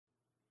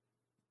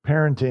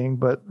parenting,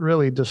 but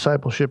really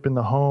discipleship in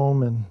the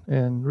home,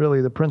 and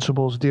really the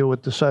principles deal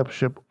with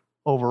discipleship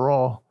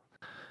overall.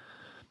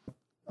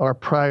 Our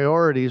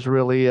priorities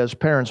really as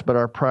parents, but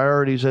our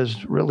priorities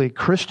as really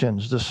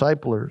Christians,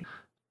 disciplers.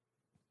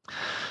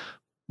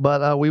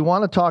 But we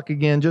want to talk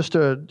again, just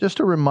to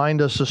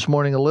remind us this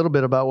morning a little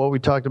bit about what we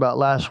talked about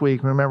last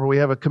week. Remember, we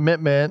have a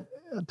commitment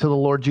to the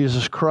Lord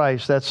Jesus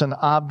Christ. That's an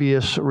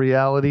obvious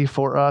reality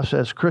for us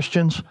as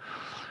Christians.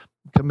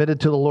 Committed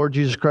to the Lord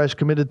Jesus Christ,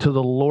 committed to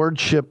the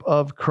lordship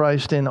of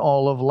Christ in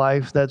all of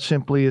life. That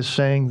simply is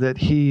saying that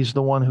He's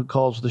the one who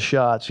calls the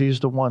shots.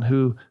 He's the one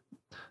who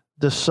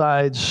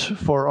decides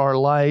for our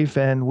life,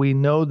 and we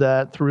know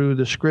that through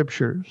the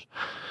Scriptures.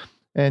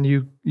 And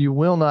you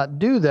will not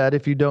do that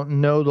if you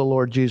don't know the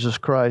Lord Jesus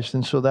Christ.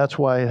 And so that's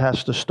why it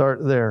has to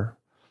start there.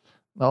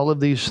 All of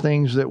these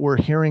things that we're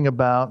hearing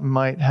about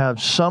might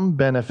have some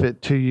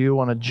benefit to you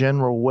on a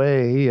general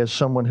way as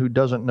someone who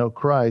doesn't know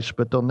Christ,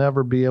 but they'll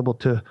never be able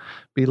to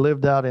be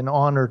lived out in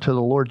honor to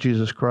the Lord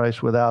Jesus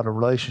Christ without a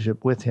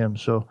relationship with Him.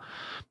 So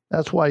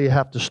that's why you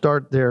have to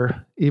start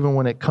there, even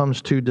when it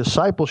comes to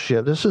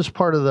discipleship. This is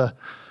part of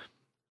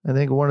I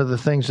think one of the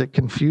things that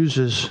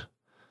confuses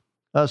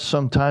us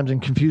sometimes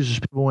and confuses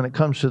people when it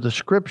comes to the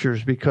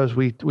Scriptures, because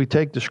we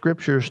take the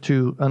Scriptures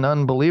to an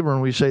unbeliever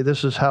and we say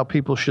this is how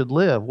people should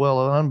live.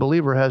 Well, an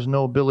unbeliever has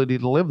no ability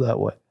to live that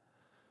way.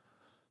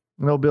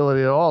 No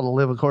ability at all to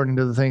live according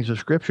to the things of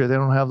Scripture. They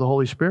don't have the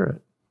Holy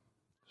Spirit.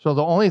 So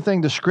the only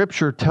thing the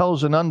Scripture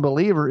tells an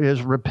unbeliever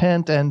is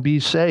repent and be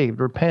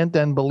saved. Repent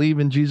and believe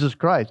in Jesus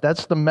Christ.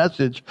 That's the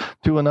message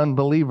to an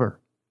unbeliever.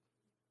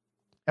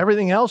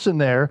 Everything else in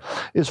there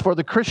is for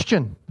the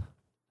Christian.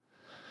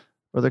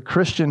 Or the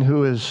Christian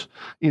who is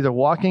either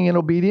walking in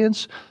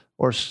obedience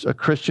or a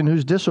Christian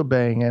who's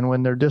disobeying. And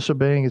when they're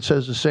disobeying, it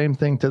says the same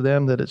thing to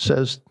them that it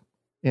says,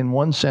 in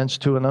one sense,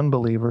 to an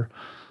unbeliever.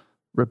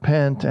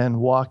 Repent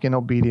and walk in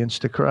obedience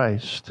to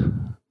Christ.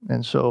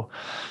 And so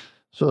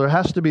there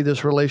has to be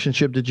this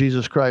relationship to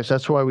Jesus Christ.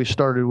 That's why we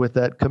started with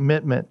that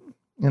commitment.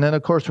 And then,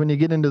 of course, when you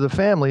get into the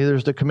family,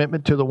 there's the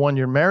commitment to the one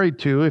you're married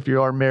to. If you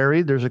are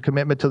married, there's a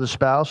commitment to the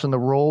spouse and the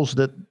roles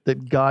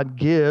that God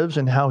gives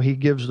and how He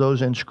gives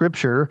those in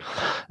Scripture,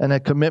 and a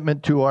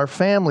commitment to our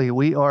family.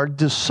 We are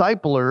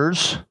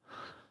disciplers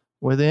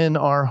within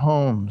our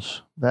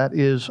homes. That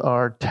is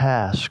our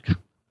task.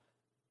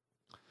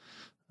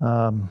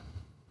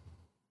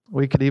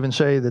 We could even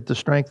say that the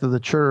strength of the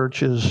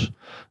church is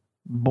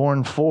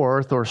born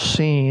forth or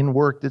seen,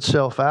 worked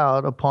itself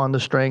out upon the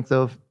strength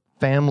of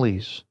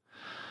families.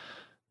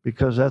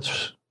 Because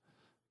that's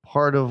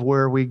part of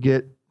where we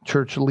get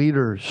church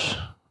leaders,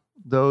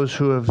 those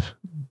who have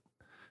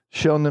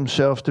shown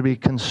themselves to be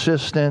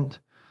consistent,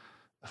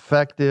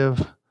 effective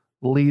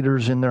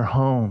leaders in their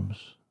homes,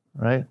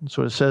 right? That's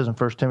what it says in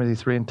 1 Timothy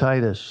 3 and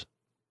Titus.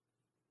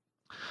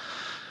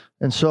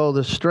 And so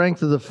the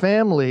strength of the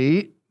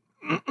family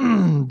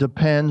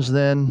depends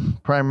then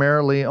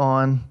primarily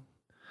on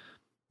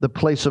the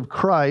place of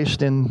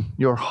Christ in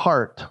your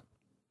heart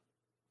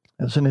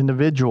as an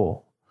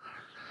individual.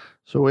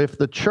 So if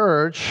the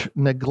church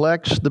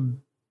neglects the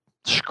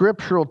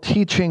scriptural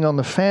teaching on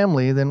the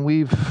family, then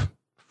we've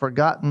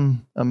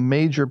forgotten a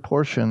major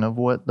portion of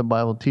what the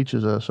Bible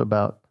teaches us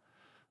about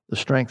the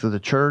strength of the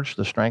church,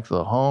 the strength of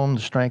the home, the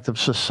strength of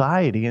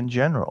society in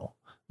general.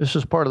 This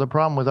is part of the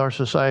problem with our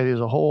society as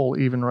a whole,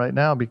 even right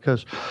now,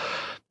 because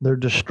they're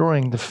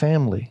destroying the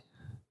family.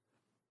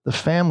 The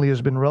family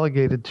has been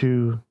relegated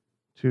to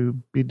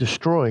be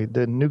destroyed.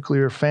 The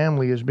nuclear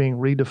family is being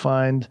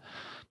redefined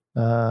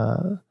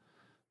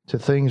to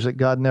things that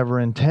God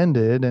never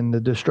intended, and the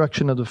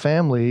destruction of the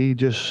family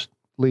just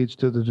leads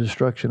to the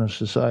destruction of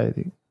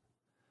society.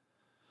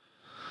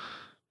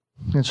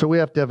 And so we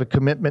have to have a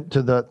commitment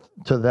to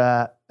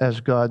that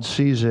as God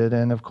sees it,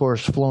 and of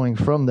course, flowing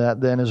from that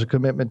then is a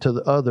commitment to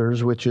the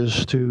others, which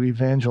is to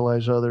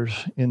evangelize others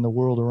in the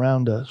world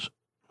around us.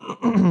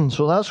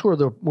 So that's where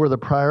the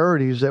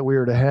priorities that we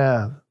are to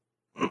have.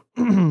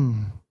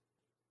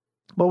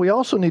 But we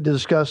also need to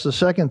discuss the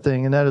second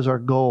thing, and that is our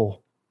goal.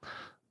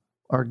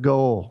 Our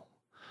goal.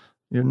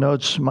 Your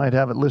notes might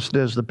have it listed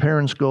as the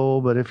parent's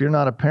goal, but if you're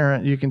not a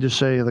parent, you can just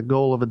say the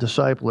goal of a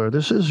discipler.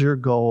 This is your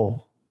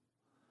goal.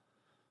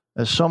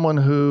 As someone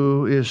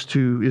who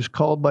is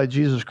called by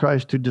Jesus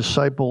Christ to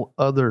disciple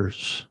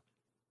others.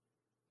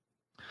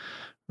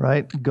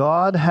 Right?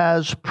 God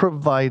has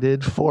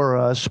provided for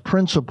us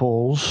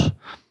principles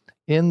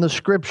in the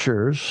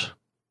Scriptures,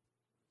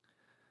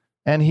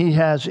 and He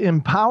has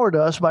empowered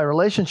us by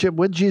relationship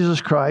with Jesus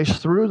Christ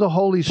through the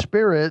Holy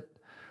Spirit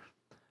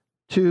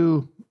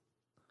to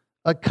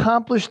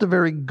accomplish the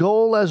very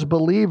goal as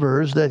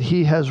believers that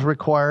He has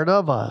required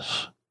of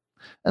us.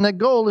 And that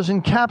goal is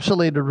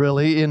encapsulated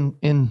really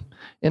in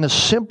a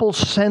simple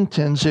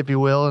sentence, if you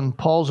will, in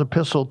Paul's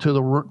epistle to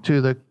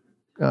the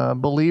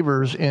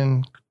believers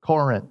in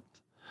Corinth.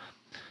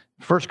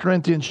 1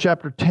 Corinthians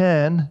chapter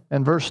 10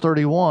 and verse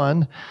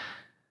 31,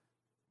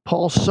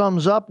 Paul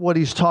sums up what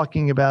he's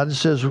talking about. It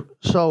says,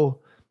 "So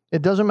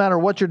It doesn't matter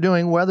what you're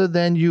doing, whether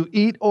then you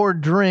eat or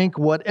drink,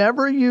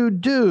 whatever you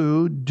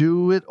do,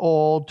 do it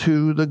all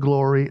to the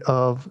glory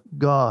of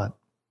God.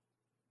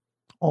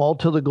 All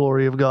to the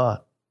glory of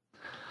God.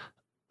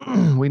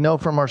 We know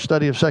from our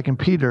study of 2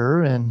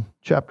 Peter in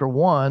chapter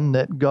 1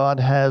 that God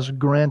has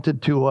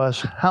granted to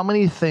us how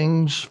many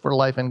things for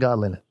life and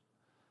godliness?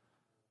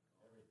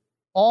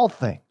 All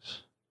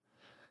things.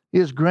 He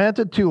has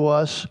granted to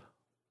us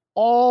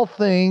all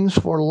things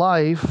for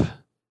life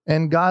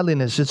and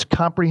godliness. It's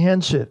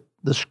comprehensive.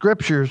 The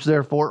Scriptures,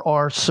 therefore,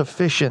 are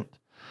sufficient.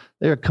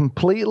 They are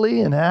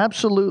completely and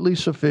absolutely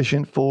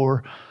sufficient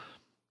for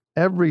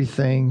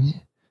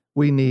everything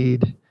we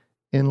need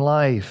in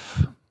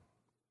life.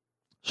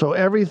 So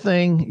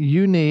everything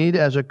you need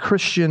as a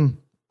Christian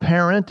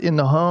parent in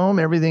the home,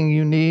 everything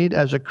you need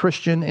as a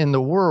Christian in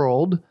the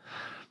world,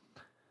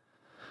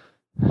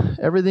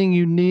 everything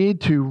you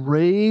need to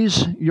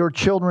raise your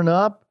children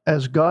up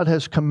as God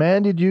has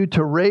commanded you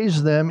to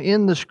raise them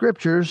in the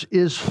Scriptures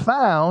is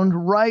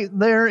found right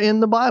there in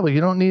the Bible.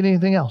 You don't need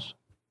anything else.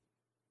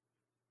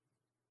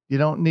 You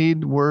don't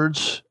need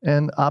words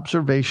and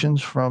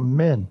observations from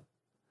men.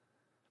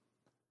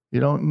 You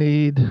don't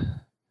need,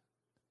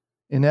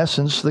 in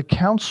essence, the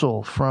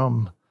counsel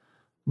from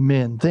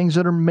men, things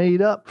that are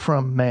made up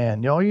from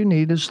man. All you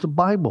need is the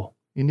Bible.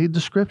 You need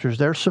the Scriptures.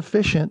 They're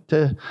sufficient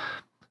to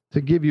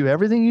give you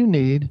everything you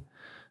need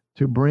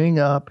to bring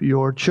up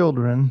your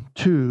children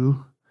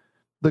to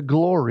the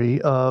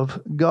glory of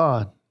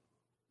God.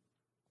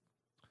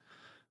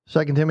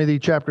 2 Timothy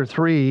chapter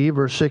 3,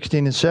 verse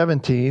 16 and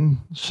 17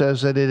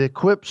 says that it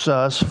equips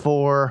us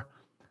for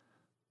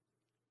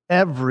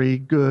every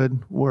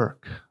good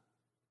work.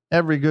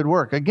 Every good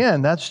work.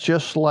 Again, that's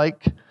just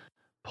like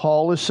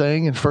Paul is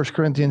saying in 1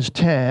 Corinthians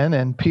 10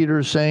 and Peter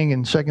is saying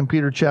in 2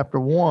 Peter chapter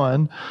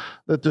 1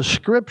 that the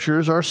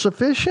Scriptures are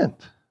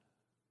sufficient.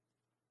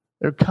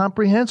 They're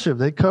comprehensive.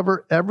 They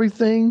cover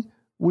everything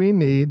we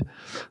need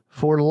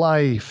for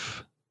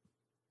life.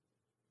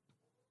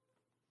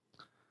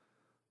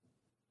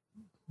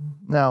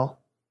 Now,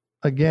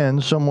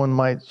 again, someone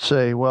might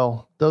say,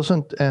 well,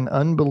 doesn't an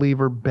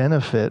unbeliever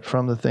benefit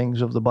from the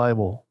things of the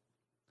Bible?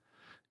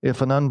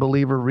 If an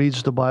unbeliever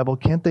reads the Bible,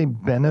 can't they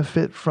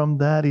benefit from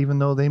that even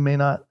though they may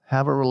not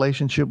have a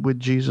relationship with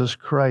Jesus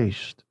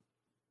Christ?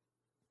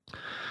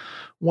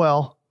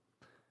 Well,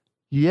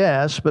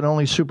 yes, but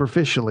only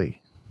superficially.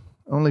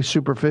 Only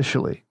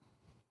superficially.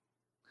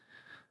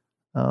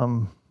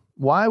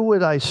 Why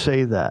would I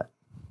say that?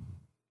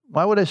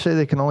 Why would I say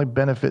they can only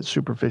benefit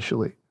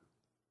superficially?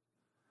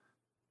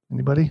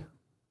 Anybody?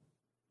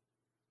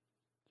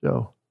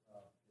 Joe?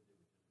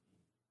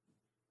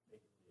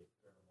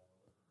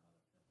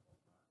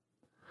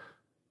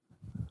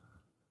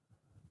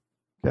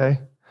 Okay.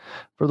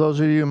 For those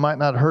of you who might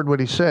not have heard what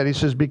he said, he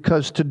says,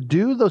 because to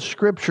do the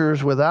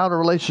Scriptures without a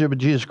relationship with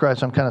Jesus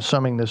Christ, I'm kind of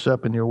summing this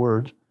up in your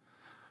words,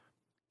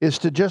 is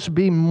to just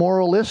be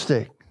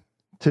moralistic,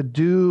 to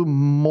do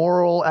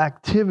moral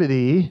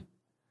activity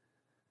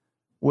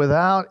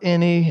without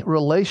any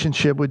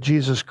relationship with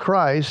Jesus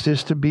Christ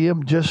is to be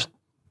just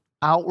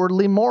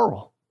outwardly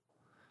moral,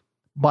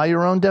 by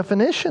your own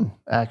definition,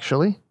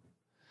 actually.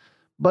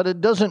 But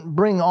it doesn't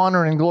bring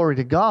honor and glory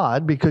to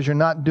God because you're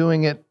not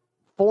doing it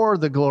for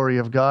the glory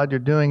of God. You're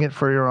doing it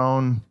for your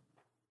own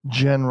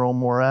general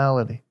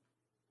morality.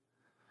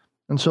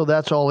 And so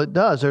that's all it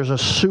does. There's a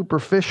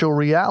superficial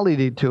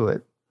reality to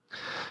it.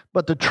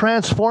 But the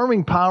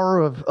transforming power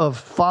of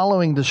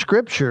following the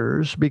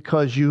Scriptures,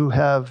 because you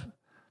have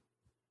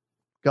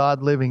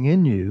God living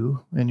in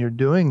you and you're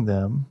doing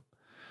them,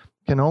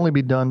 can only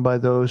be done by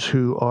those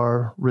who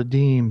are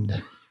redeemed.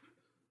 In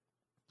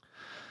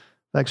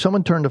fact,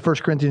 someone turn to 1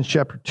 Corinthians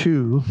chapter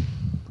 2.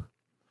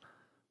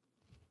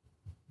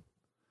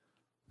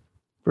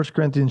 1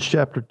 Corinthians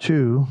chapter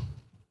 2.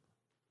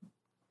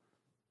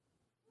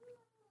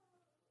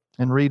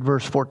 And read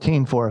verse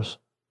 14 for us.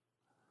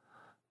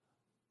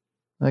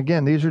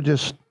 Again, these are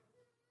just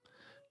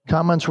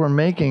comments we're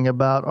making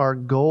about our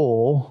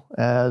goal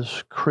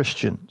as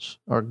Christians,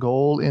 our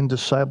goal in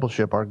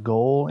discipleship, our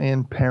goal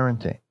in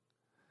parenting.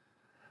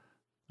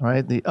 All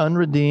right, the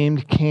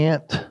unredeemed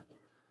can't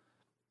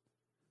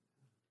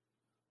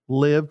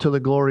live to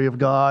the glory of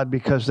God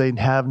because they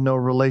have no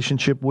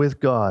relationship with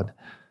God.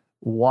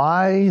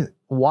 Why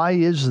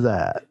is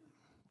that?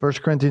 1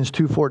 Corinthians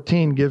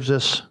 2:14 gives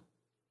us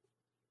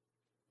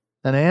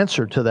an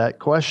answer to that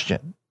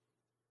question.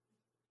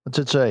 What's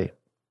it say?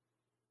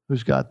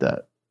 Who's got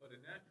that? But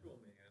a natural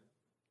man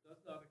does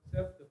not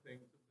accept the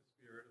things of the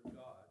Spirit of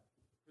God,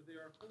 for they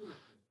are foolishness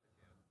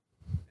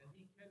to him, and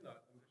he cannot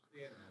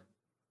understand them,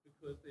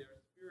 because they are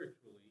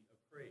spiritually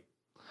appraised.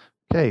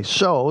 Okay,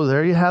 so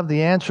there you have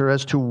the answer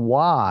as to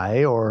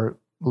why, or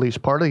at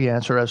least part of the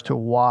answer as to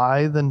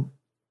why the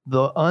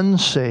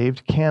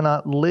unsaved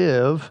cannot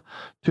live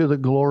to the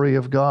glory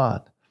of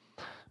God.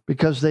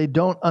 Because they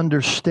don't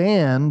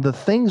understand the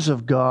things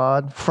of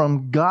God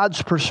from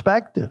God's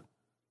perspective.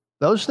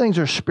 Those things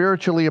are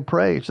spiritually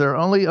appraised. They're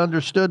only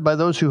understood by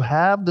those who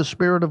have the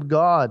Spirit of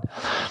God.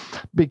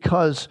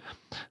 Because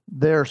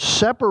They're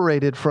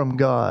separated from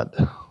God.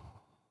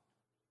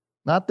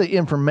 Not the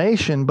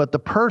information, but the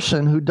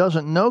person who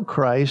doesn't know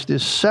Christ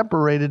is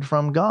separated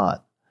from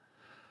God.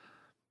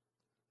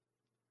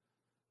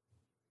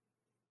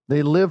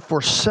 They live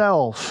for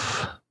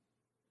self.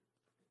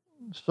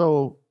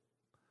 So,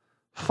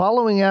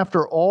 following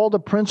after all the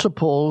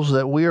principles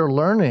that we are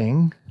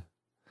learning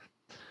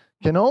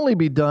can only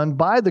be done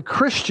by the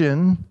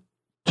Christian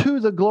to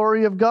the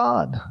glory of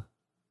God.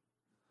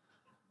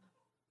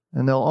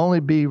 And they'll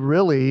only be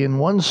really, in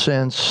one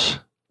sense,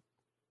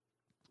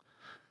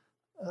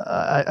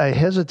 I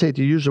hesitate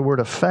to use the word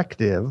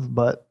effective,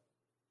 but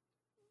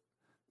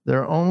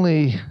they're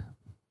only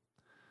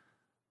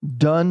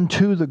done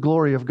to the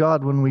glory of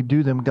God when we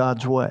do them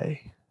God's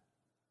way.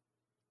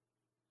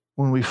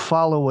 When we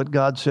follow what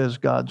God says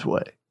God's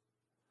way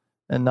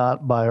and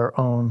not by our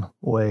own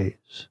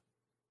ways.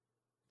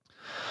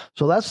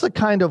 So that's the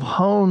kind of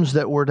homes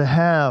that we're to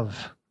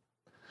have.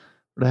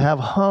 We're to have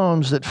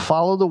homes that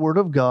follow the Word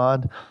of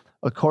God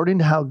according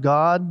to how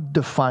God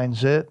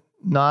defines it,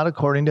 not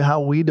according to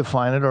how we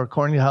define it or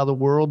according to how the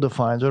world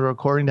defines it or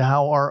according to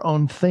how our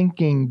own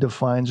thinking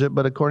defines it,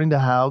 but according to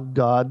how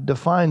God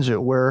defines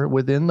it, where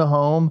within the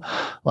home,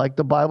 like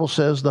the Bible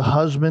says, the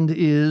husband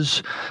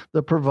is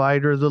the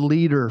provider, the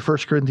leader. 1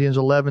 Corinthians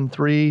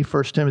 11:3,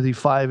 1 Timothy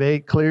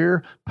 5:8,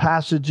 clear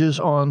passages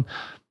on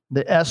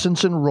the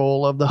essence and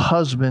role of the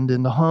husband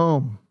in the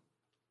home.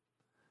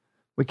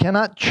 We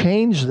cannot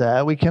change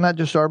that. We cannot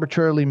just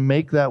arbitrarily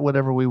make that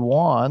whatever we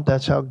want.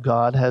 That's how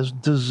God has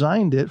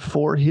designed it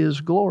for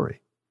His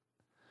glory.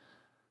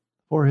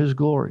 For His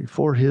glory,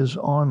 for His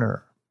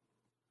honor.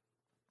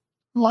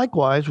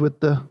 Likewise with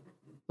the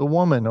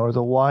woman or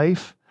the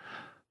wife,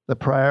 the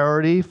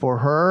priority for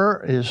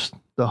her is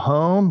the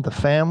home, the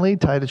family.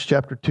 Titus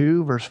chapter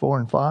 2, verse 4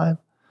 and 5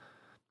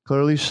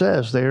 clearly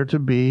says they are to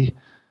be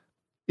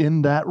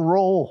in that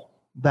role.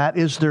 That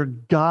is their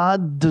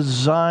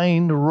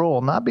God-designed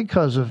role, not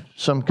because of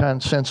some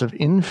kind of sense of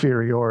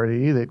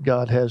inferiority that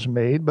God has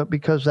made, but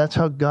because that's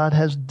how God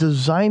has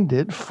designed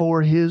it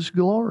for His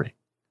glory.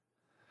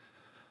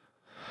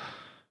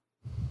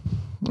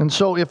 And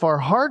so if our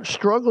heart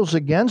struggles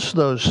against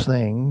those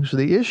things,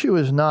 the issue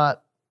is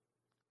not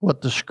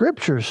what the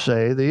Scriptures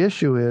say. The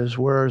issue is,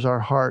 where is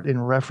our heart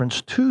in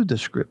reference to the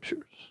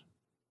Scriptures?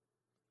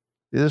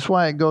 This is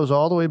why it goes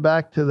all the way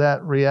back to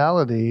that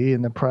reality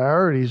and the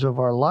priorities of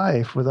our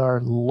life with our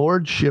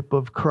lordship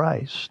of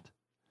Christ.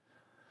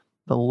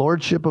 The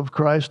lordship of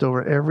Christ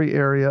over every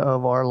area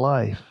of our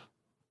life.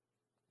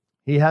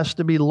 He has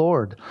to be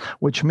Lord,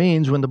 which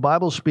means when the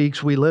Bible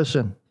speaks, we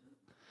listen.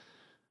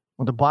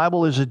 When the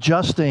Bible is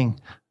adjusting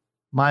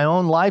my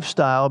own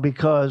lifestyle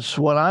because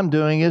what I'm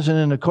doing isn't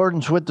in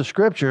accordance with the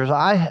Scriptures,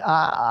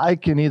 I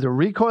can either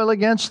recoil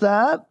against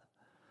that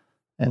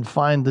and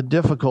find the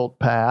difficult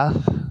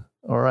path,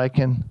 or I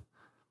can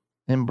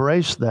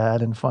embrace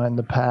that and find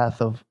the path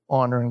of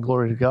honor and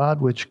glory to God,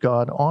 which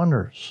God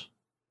honors.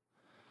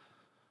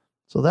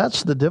 So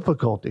that's the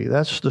difficulty.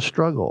 That's the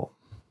struggle.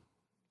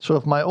 So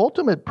if my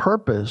ultimate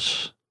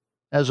purpose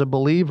as a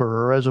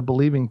believer or as a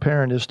believing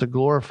parent is to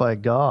glorify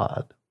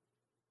God,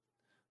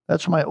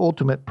 that's my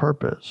ultimate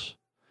purpose,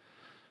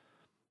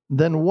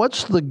 then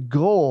what's the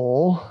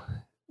goal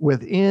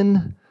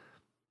within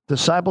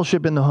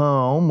discipleship in the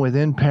home,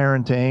 within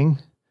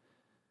parenting,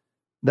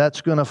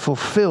 that's going to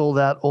fulfill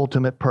that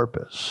ultimate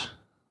purpose?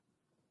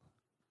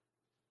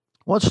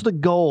 What's the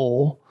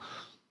goal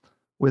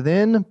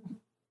within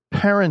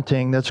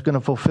parenting that's going to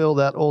fulfill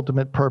that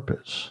ultimate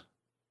purpose?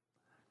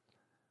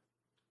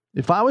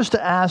 If I was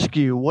to ask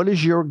you, what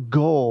is your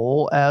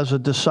goal as a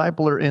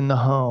discipler in the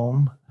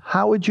home,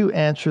 how would you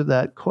answer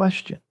that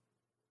question?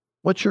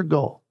 What's your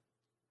goal?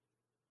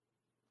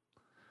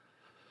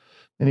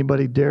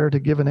 Anybody dare to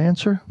give an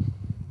answer?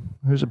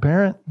 Who's a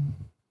parent?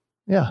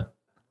 Yeah.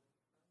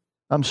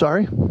 I'm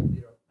sorry?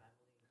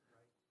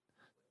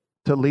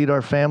 To lead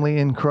our family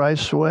in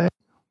Christ's way.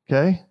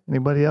 Okay.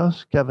 Anybody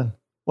else? Kevin,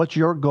 what's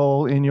your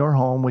goal in your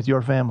home with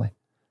your family?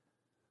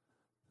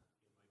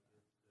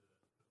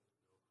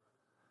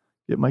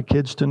 Get my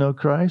kids to know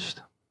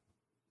Christ.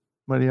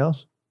 Anybody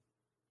else?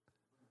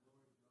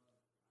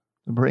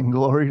 To bring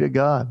glory to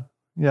God.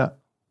 Yeah.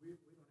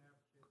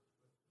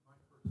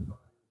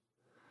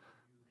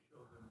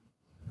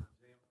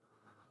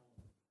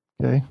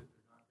 Okay.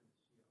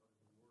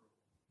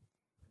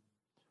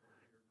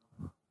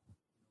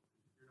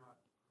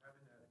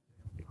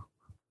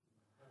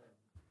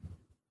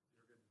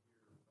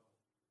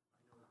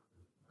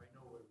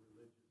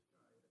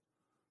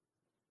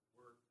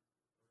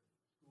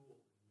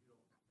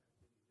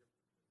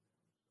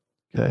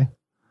 Okay.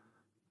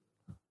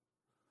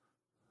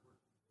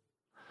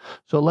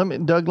 So let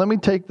me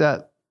take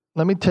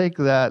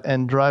that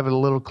and drive it a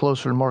little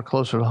closer, more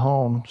closer to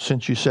home,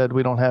 since you said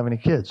we don't have any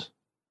kids.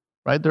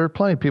 Right? There are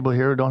plenty of people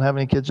here who don't have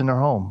any kids in their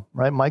home,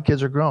 right? My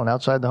kids are grown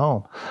outside the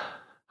home.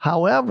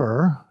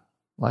 However,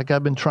 like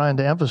I've been trying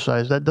to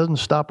emphasize, that doesn't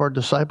stop our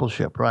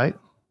discipleship, right?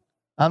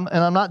 And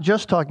I'm not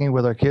just talking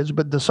with our kids,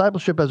 but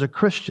discipleship as a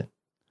Christian.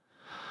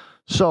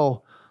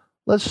 So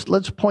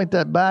let's point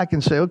that back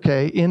and say,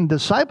 okay, in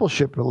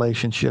discipleship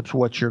relationships,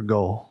 what's your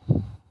goal?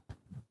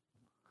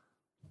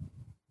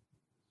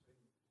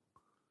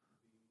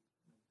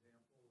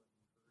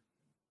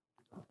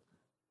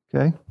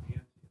 Okay.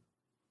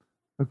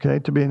 Okay,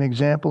 to be an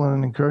example and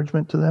an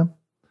encouragement to them.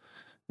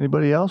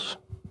 Anybody else?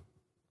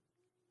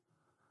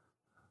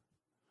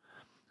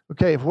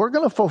 Okay, if we're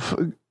going to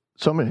fulfill,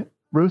 somebody,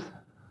 Ruth?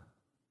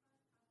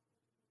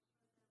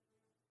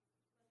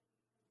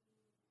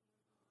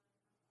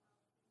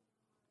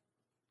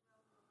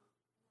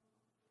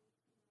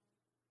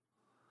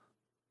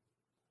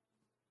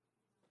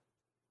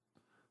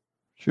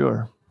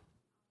 Sure.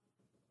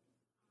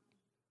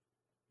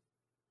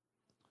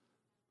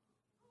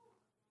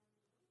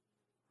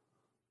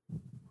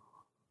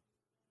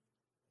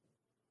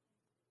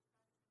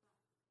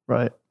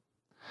 Right.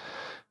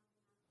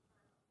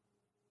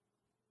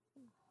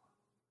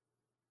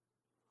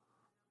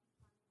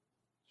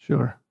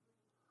 Sure.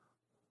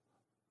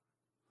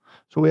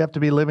 So we have to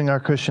be living our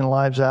Christian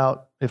lives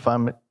out. If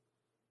I'm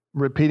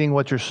repeating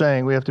what you're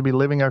saying, we have to be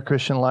living our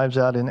Christian lives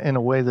out in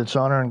a way that's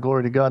honor and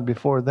glory to God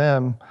before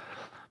them,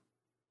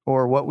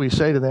 or what we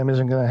say to them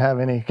isn't going to have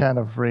any kind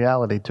of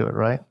reality to it,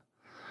 right?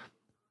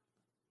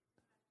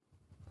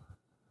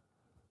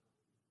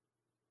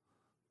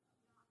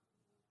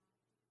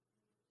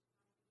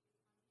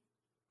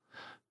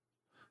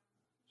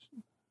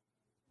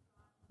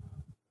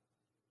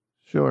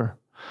 Sure.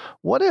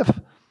 What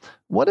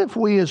if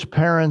we as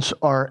parents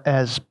are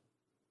as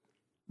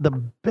the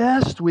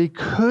best we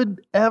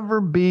could ever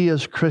be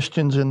as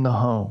Christians in the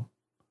home?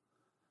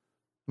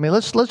 I mean,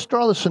 let's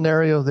draw the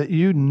scenario that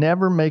you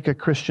never make a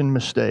Christian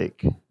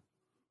mistake.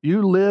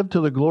 You live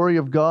to the glory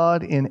of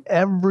God in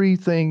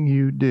everything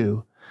you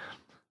do.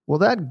 Will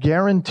that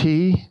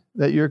guarantee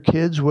that your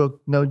kids will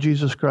know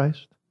Jesus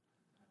Christ?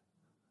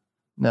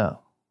 No.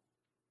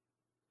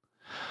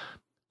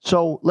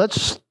 So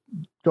let's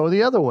go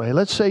the other way.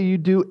 Let's say you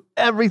do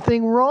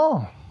everything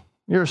wrong.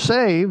 You're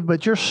saved,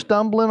 but you're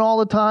stumbling all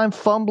the time,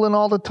 fumbling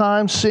all the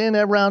time, sin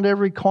around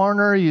every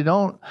corner. You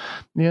don't,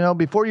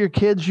 before your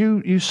kids,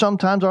 you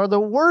sometimes are the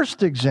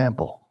worst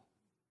example.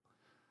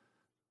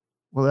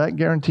 Will that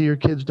guarantee your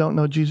kids don't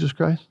know Jesus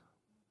Christ?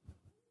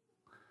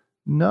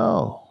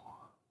 No.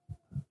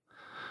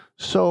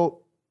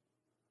 So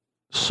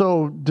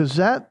does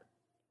that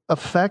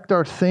affect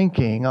our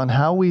thinking on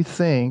how we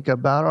think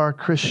about our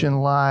Christian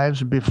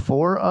lives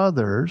before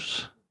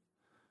others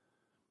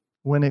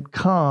when it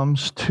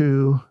comes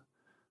to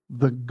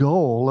the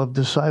goal of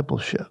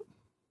discipleship?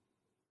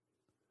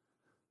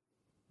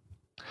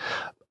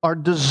 Our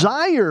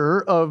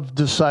desire of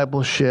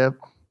discipleship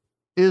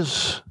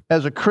is,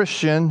 as a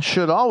Christian,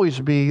 should always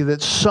be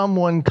that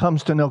someone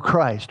comes to know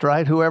Christ,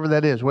 right? Whoever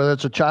that is, whether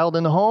it's a child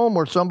in the home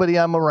or somebody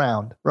I'm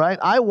around, right?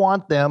 I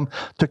want them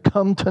to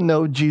come to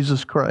know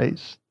Jesus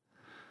Christ.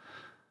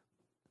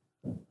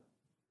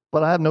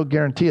 But I have no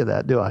guarantee of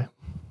that, do I?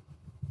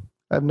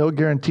 I have no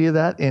guarantee of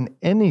that in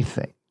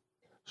anything.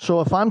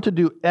 So if I'm to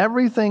do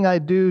everything I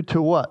do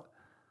to what?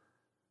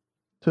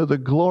 To the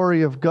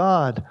glory of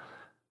God,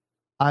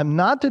 I'm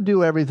not to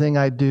do everything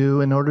I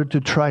do in order to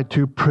try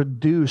to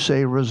produce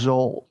a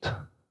result.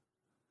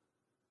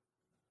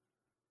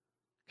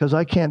 Because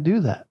I can't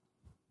do that.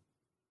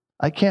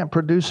 I can't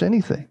produce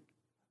anything.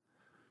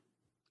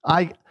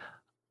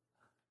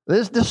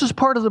 This is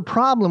part of the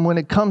problem when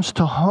it comes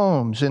to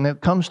homes and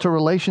it comes to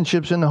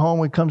relationships in the home,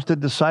 when it comes to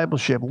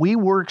discipleship. We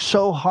work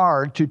so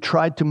hard to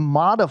try to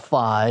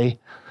modify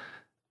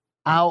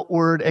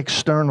outward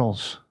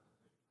externals.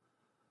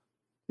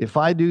 If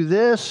I do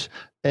this,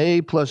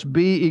 A plus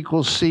B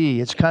equals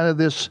C. It's kind of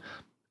this,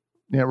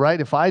 right?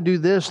 If I do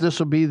this, this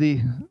will be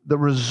the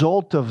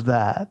result of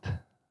that.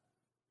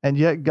 And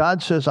yet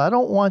God says, I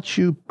don't want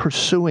you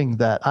pursuing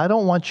that. I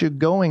don't want you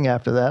going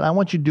after that. I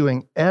want you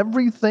doing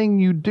everything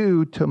you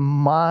do to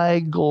my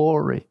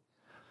glory.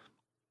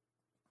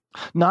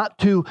 Not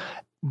to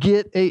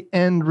get an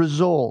end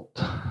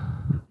result.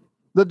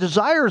 The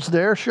desire's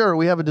there. Sure,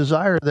 we have a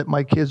desire that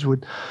my kids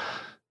would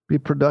be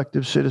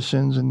productive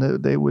citizens and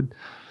that they would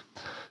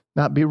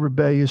not be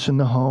rebellious in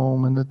the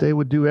home and that they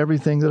would do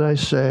everything that I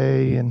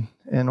say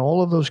and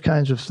all of those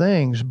kinds of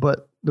things.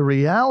 But the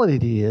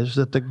reality is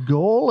that the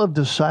goal of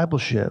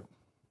discipleship,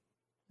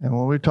 and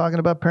when we're talking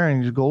about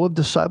parenting, the goal of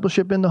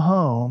discipleship in the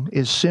home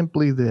is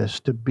simply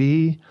this: to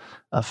be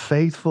a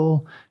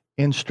faithful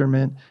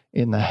instrument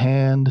in the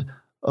hand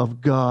of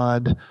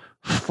God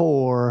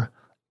for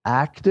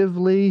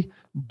actively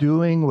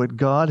doing what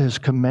God has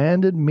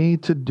commanded me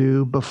to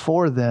do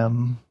before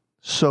them,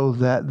 so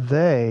that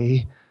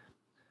they,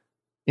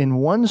 in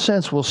one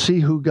sense, will see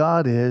who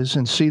God is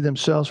and see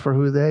themselves for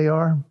who they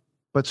are,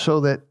 but so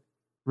that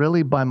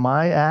really, by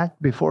my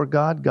act before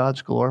God,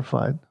 God's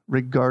glorified,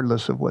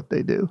 regardless of what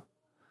they do.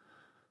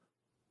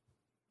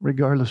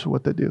 Regardless of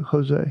what they do.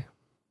 Jose.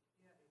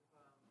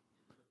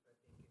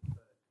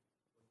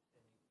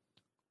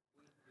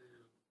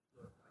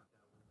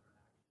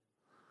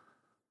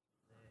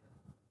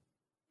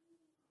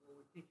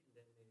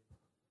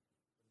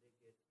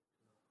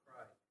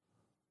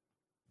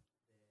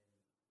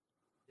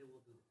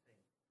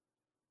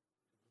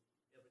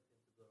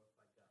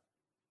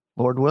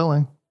 Lord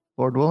willing.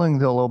 Lord willing,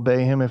 they'll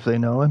obey him if they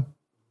know him.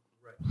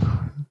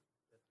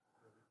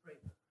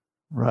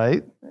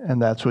 Right? And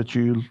that's what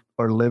you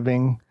are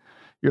living.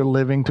 You're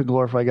living to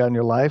glorify God in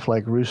your life.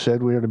 Like Ruth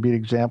said, we are to be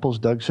examples.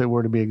 Doug said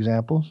we're to be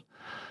examples.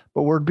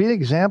 But we're to be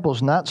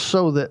examples not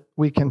so that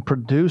we can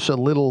produce a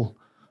little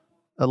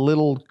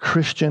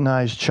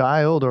Christianized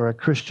child or a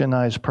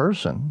Christianized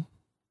person,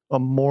 a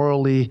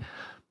morally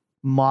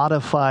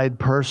modified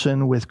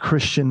person with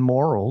Christian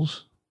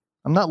morals.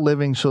 I'm not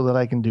living so that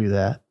I can do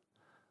that.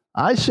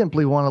 I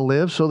simply want to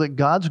live so that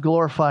God's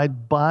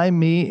glorified by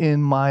me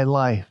in my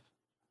life.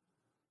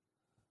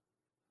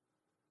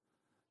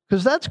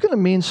 Because that's going to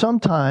mean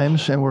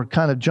sometimes, and we're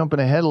kind of jumping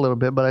ahead a little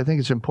bit, but I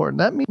think it's important.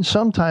 That means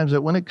sometimes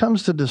that when it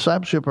comes to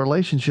discipleship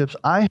relationships,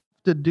 I have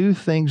to do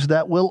things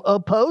that will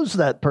oppose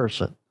that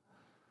person.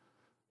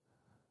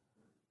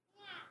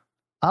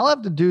 I'll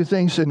have to do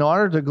things in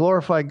order to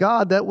glorify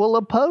God that will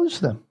oppose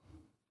them.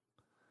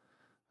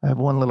 I have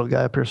one little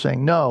guy up here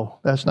saying, no,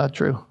 that's not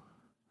true.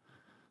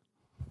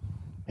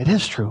 It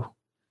is true.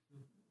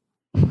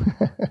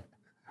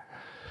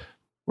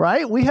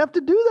 Right? We have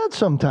to do that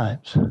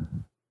sometimes.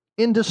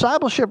 In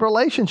discipleship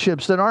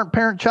relationships that aren't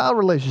parent-child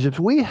relationships,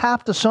 we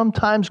have to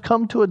sometimes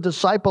come to a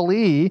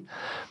disciplee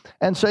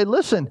and say,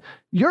 listen,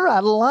 you're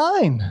out of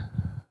line.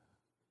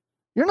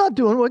 You're not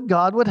doing what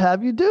God would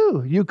have you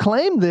do. You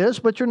claim this,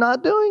 but you're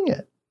not doing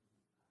it.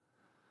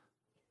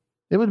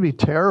 It would be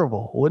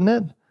terrible, wouldn't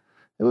it?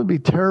 It would be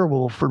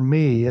terrible for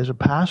me as a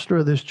pastor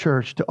of this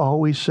church to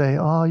always say,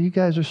 oh, you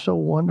guys are so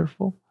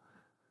wonderful.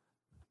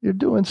 You're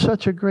doing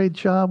such a great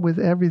job with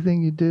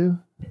everything you do.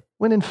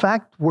 When in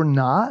fact, we're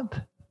not.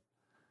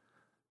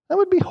 That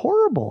would be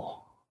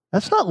horrible.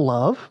 That's not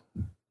love.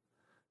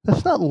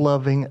 That's not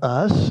loving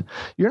us.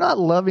 You're not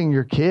loving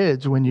your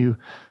kids when you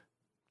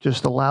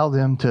just allow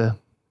them to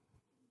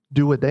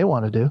do what they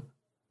want to do.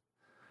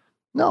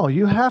 No,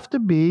 you have to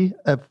be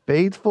a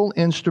faithful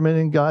instrument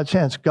in God's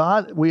hands.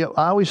 I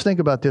always think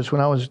about this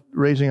when I was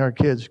raising our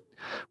kids.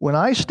 When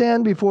I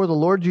stand before the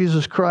Lord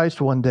Jesus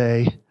Christ one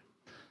day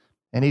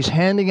and he's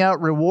handing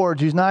out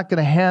rewards, he's not going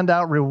to hand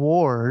out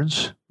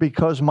rewards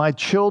because my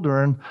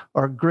children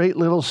are great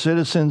little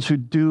citizens who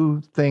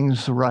do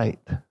things right.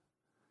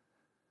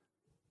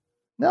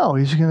 No,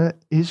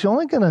 he's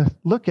only going to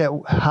look at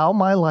how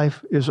my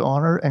life is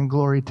honor and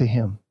glory to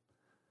him.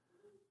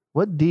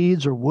 What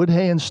deeds are wood,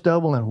 hay, and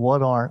stubble and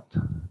what aren't.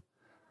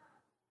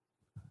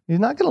 He's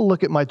not going to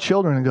look at my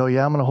children and go,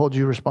 yeah, I'm going to hold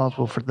you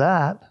responsible for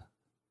that.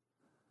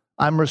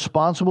 I'm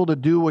responsible to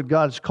do what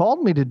God's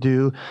called me to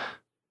do,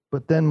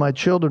 but then my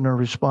children are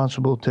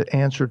responsible to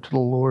answer to the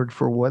Lord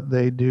for what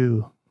they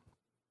do.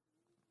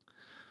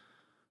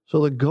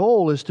 So the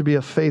goal is to be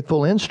a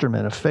faithful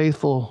instrument, a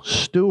faithful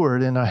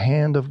steward in the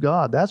hand of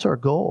God. That's our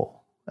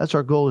goal. That's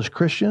our goal as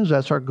Christians.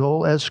 That's our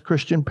goal as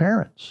Christian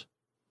parents.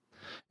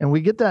 And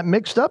we get that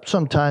mixed up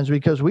sometimes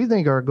because we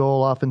think our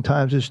goal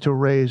oftentimes is to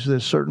raise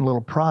this certain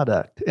little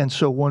product. And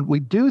so when we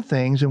do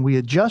things and we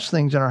adjust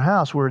things in our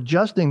house, we're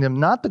adjusting them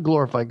not to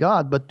glorify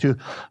God, but to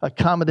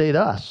accommodate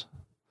us,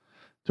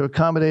 to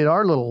accommodate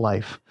our little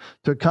life,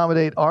 to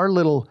accommodate our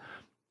little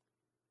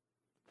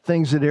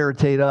things that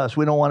irritate us.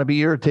 We don't want to be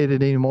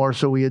irritated anymore,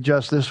 so we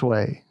adjust this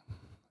way.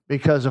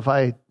 Because if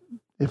I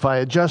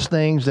adjust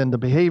things, then the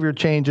behavior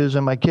changes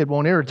and my kid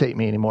won't irritate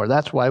me anymore.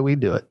 That's why we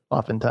do it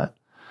oftentimes.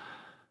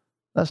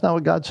 That's not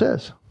what God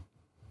says.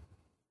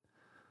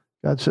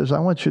 God says, I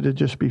want you to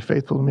just be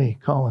faithful to me,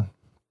 Colin.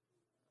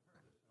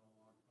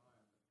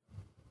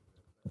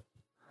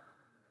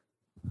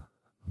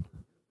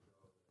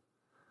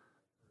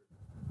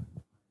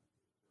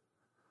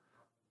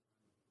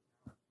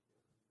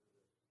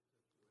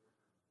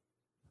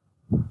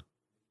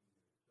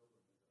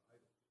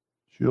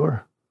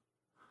 Sure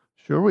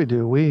we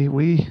do. We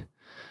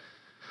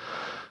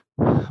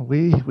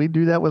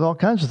do that with all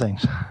kinds of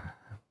things,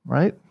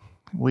 right?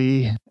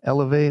 We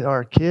elevate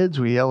our kids,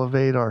 we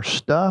elevate our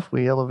stuff,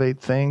 we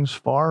elevate things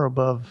far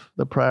above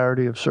the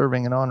priority of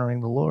serving and honoring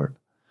the Lord.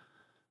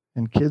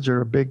 And kids are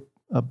a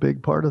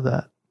big part of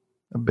that.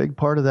 A big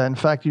part of that. In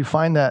fact, you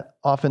find that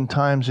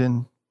oftentimes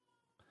in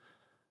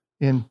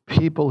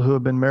people who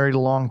have been married a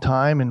long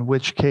time, in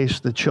which case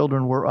the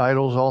children were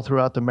idols all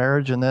throughout the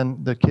marriage, and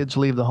then the kids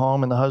leave the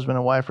home and the husband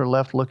and wife are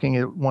left looking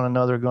at one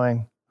another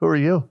going, who are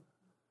you?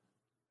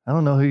 I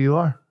don't know who you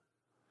are.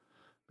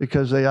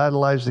 Because they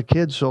idolized the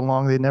kids so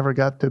long, they never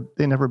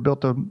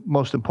built the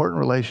most important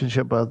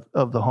relationship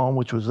of the home,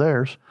 which was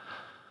theirs.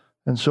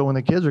 And so when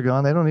the kids are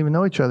gone, they don't even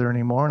know each other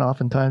anymore, and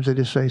oftentimes they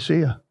just say,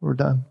 see ya, we're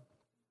done.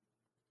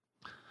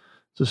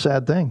 It's a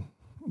sad thing.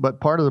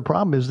 But part of the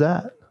problem is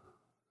that,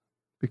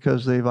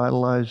 because they've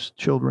idolized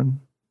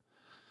children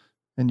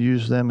and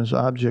used them as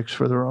objects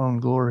for their own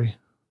glory.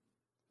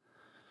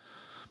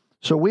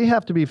 So we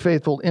have to be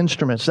faithful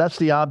instruments. That's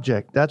the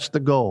object. That's the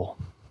goal.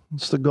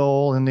 It's the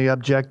goal and the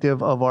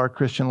objective of our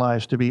Christian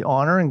lives, to be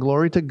honor and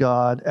glory to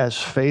God as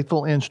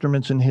faithful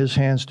instruments in His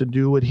hands to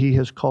do what He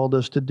has called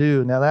us to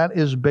do. Now that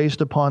is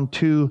based upon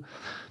two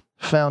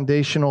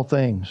foundational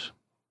things.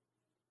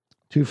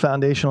 Two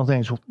foundational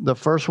things. The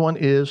first one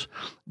is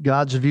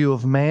God's view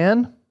of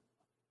man.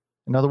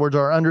 In other words,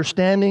 our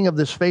understanding of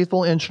this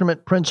faithful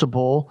instrument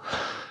principle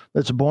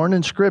that's born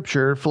in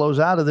Scripture flows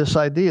out of this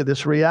idea,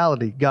 this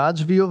reality.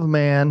 God's view of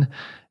man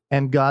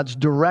and God's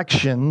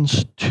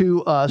directions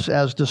to us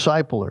as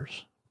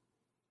disciplers.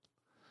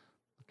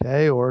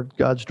 Okay, or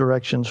God's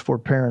directions for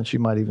parents, you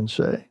might even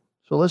say.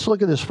 So let's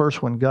look at this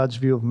first one, God's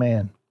view of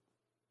man.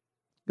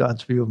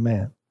 God's view of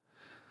man.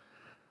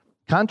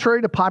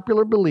 Contrary to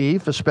popular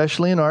belief,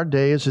 especially in our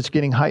day as it's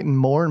getting heightened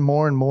more and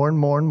more and more and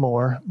more and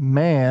more,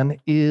 man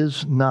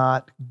is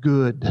not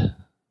good.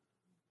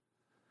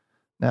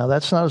 Now,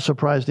 that's not a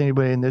surprise to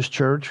anybody in this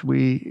church.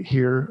 We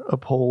here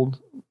uphold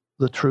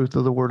the truth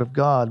of the Word of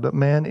God, but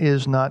man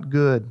is not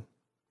good,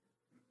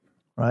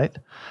 right?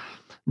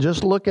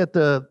 Just look at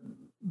the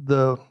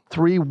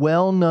three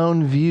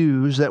well-known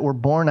views that were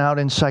borne out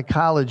in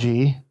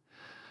psychology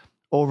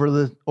over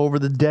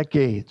the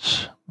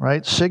decades,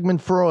 right?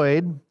 Sigmund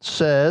Freud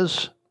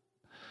says,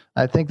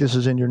 I think this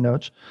is in your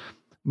notes,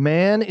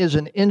 man is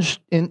an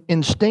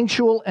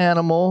instinctual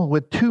animal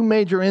with two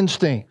major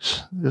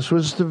instincts. This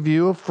was the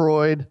view of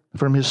Freud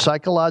from his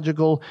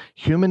psychological,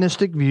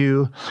 humanistic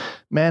view.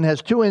 Man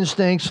has two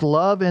instincts,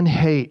 love and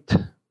hate.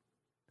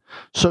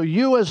 So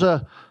you as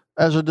a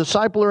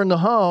discipler in the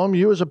home,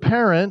 you as a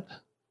parent,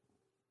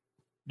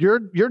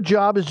 your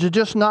job is to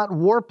just not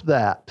warp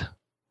that.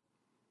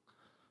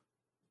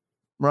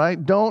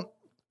 Right? Don't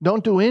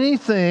do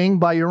anything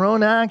by your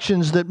own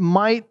actions that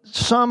might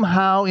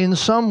somehow, in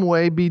some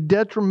way, be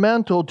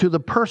detrimental to the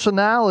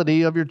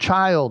personality of your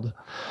child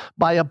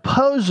by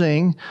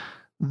opposing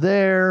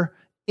their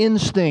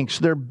instincts,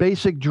 their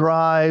basic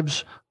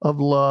drives of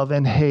love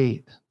and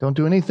hate. Don't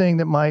do anything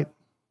that might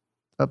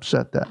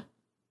upset that.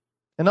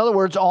 In other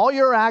words, all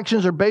your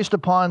actions are based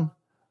upon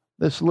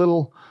this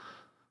little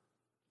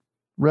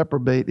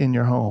reprobate in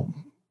your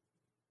home.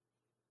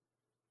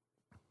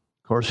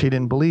 Of course, he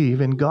didn't believe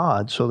in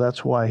God, so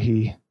that's why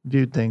he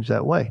viewed things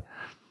that way.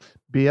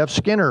 B.F.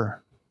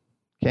 Skinner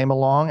came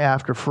along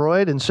after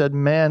Freud and said,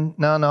 man,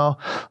 no,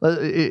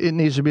 it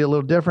needs to be a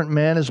little different.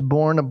 Man is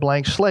born a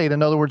blank slate.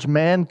 In other words,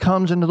 man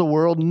comes into the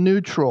world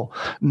neutral.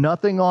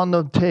 Nothing on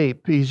the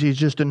tape. He's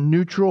just a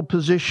neutral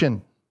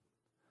position.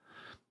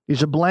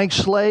 He's a blank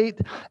slate,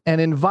 and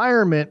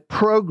environment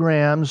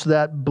programs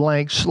that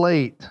blank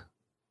slate.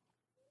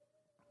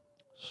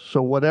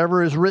 So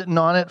whatever is written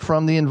on it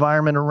from the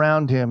environment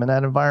around him, and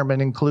that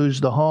environment includes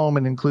the home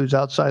and includes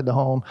outside the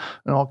home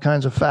and all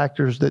kinds of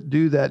factors that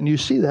do that. And you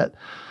see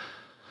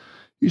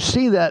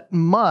that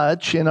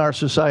much in our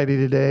society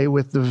today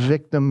with the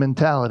victim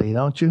mentality,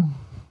 don't you?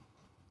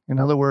 In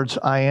other words,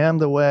 I am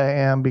the way I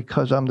am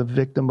because I'm the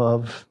victim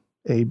of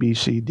A, B,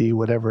 C, D,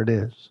 whatever it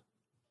is.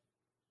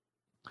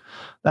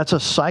 That's a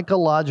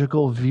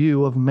psychological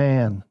view of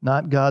man,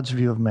 not God's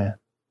view of man.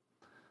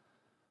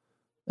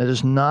 It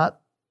is not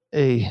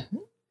a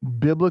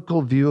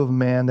biblical view of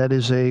man. That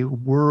is a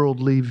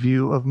worldly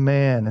view of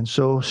man. And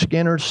so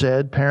Skinner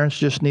said parents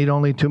just need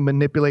only to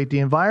manipulate the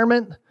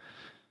environment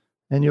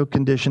and you'll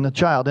condition the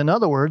child. In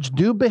other words,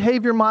 do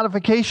behavior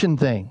modification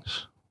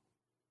things.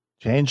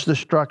 Change the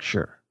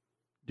structure.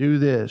 Do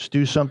this.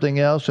 Do something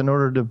else in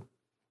order to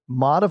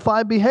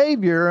modify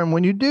behavior. And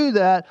when you do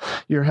that,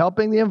 you're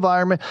helping the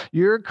environment.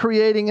 You're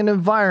creating an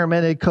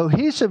environment, a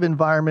cohesive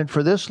environment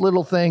for this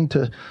little thing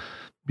to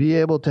be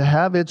able to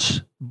have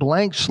its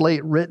blank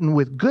slate written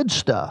with good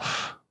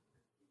stuff.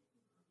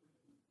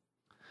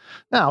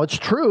 Now, it's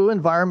true,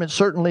 environment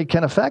certainly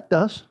can affect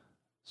us,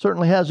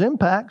 certainly has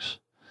impacts,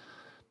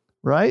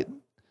 right?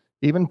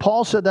 Even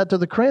Paul said that to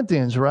the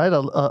Corinthians, right? A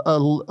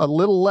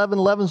little leaven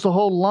leavens the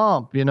whole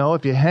lump. You know,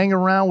 if you hang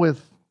around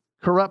with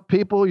corrupt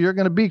people, you're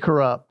going to be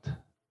corrupt.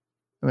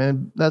 I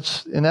mean,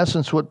 that's in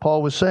essence what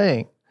Paul was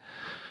saying.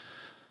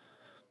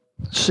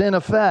 Sin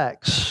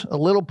affects. A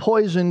little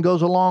poison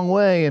goes a long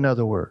way, in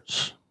other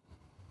words.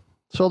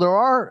 So there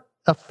are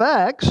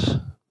effects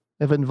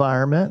of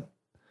environment,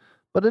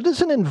 but it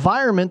is an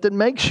environment that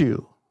makes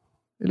you.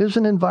 It is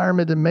an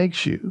environment that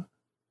makes you.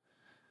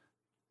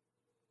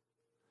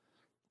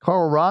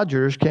 Carl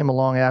Rogers came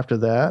along after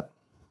that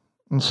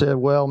and said,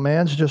 well,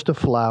 man's just a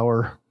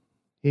flower.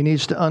 He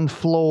needs to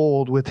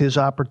unfold with his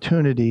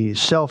opportunities,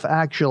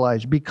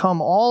 self-actualize,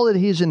 become all that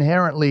he's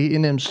inherently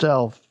in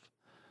himself.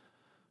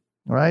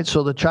 Right?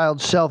 So the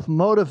child's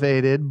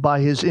self-motivated by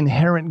his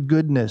inherent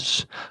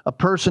goodness. A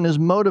person is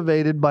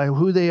motivated by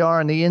who they are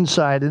on the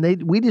inside,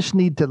 and we just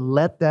need to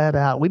let that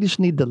out. We just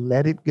need to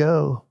let it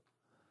go.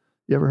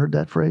 You ever heard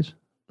that phrase?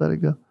 Let it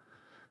go.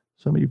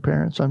 Some of you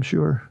parents, I'm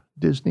sure,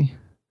 Disney.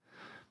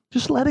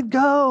 Just let it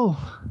go.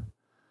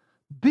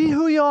 Be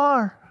who you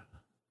are.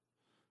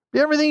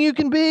 Be everything you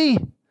can be.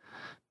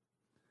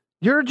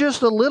 You're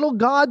just a little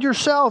God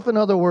yourself, in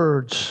other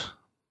words.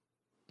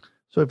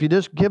 So if you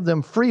just give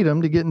them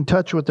freedom to get in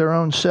touch with their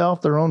own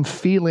self, their own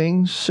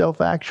feelings,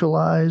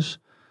 self-actualize,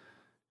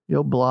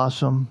 you'll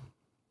blossom.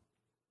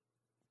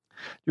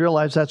 You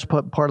realize that's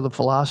part of the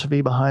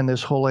philosophy behind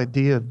this whole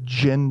idea of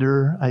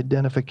gender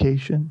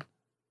identification?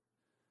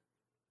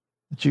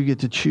 that you get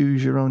to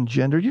choose your own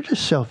gender. You're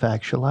just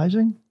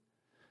self-actualizing.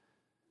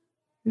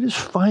 You're just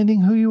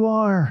finding who you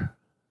are.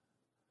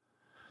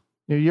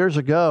 Years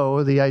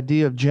ago, the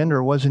idea of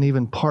gender wasn't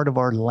even part of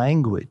our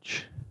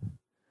language.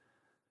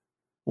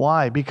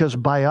 Why? Because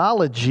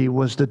biology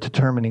was the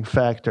determining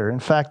factor. In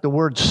fact, the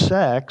word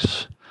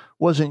sex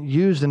wasn't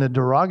used in a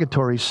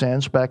derogatory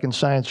sense back in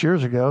science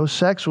years ago.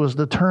 Sex was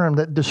the term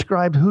that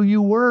described who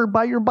you were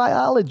by your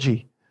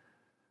biology.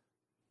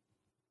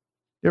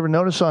 You ever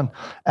notice on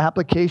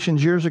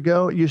applications years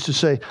ago, it used to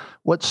say,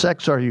 what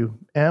sex are you,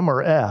 M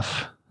or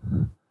F?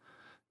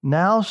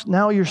 Now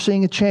you're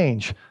seeing a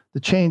change. The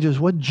change is,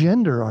 what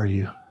gender are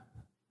you?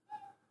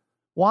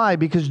 Why?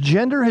 Because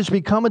gender has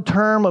become a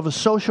term of a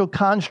social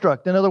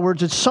construct. In other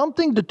words, it's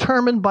something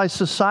determined by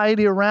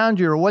society around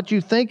you or what you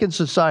think in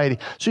society.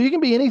 So you can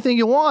be anything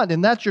you want,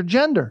 and that's your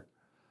gender.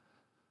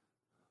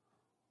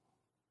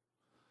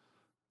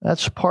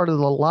 That's part of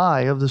the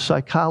lie of the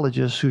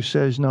psychologist who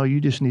says, no, you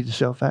just need to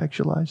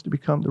self-actualize to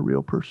become the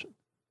real person.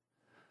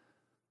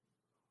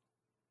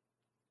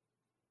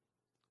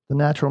 The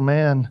natural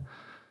man,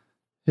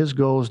 his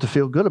goal is to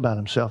feel good about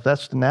himself.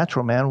 That's the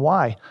natural man.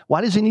 Why?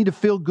 Why does he need to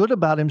feel good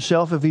about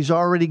himself if he's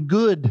already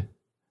good?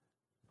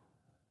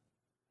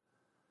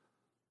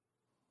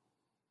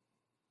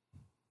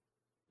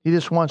 He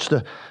just wants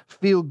to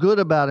feel good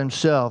about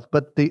himself.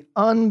 But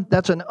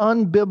that's an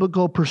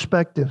unbiblical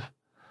perspective.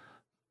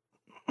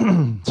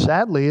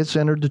 Sadly, it's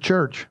entered the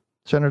church.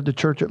 It's entered the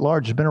church at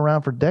large. It's been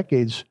around for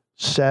decades,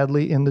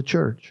 sadly, in the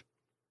church.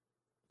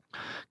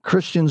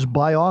 Christians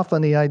buy off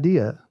on the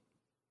idea.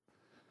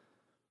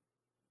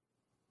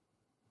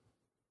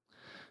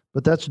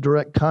 But that's a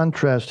direct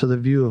contrast to the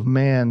view of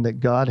man that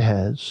God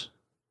has.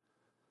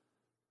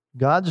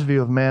 God's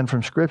view of man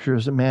from Scripture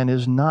is that man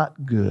is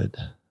not good.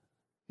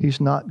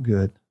 He's not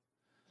good.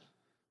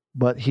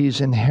 But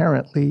he's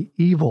inherently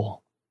evil.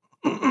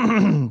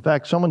 In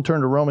fact, someone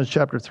turn to Romans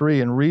chapter 3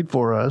 and read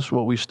for us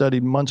what we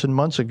studied months and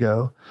months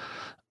ago.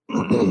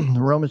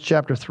 Romans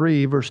chapter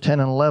 3, verse 10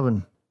 and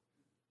 11.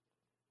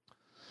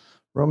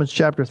 Romans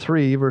chapter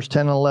 3, verse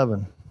 10 and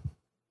 11.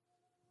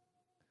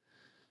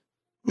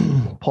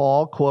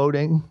 Paul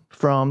quoting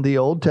from the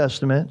Old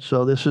Testament.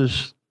 So this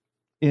is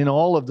in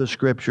all of the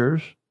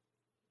Scriptures.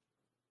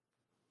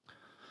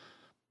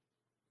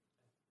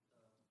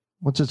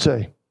 What's it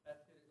say?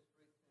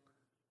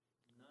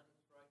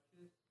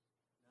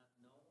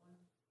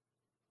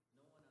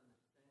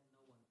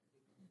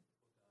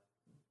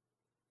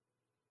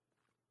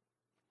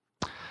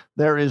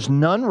 There is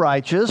none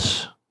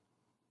righteous,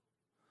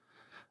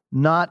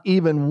 not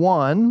even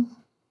one.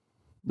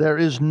 There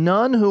is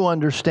none who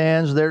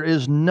understands. There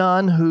is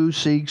none who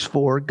seeks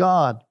for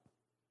God.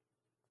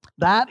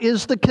 That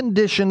is the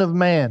condition of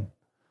man.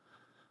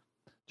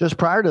 Just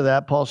prior to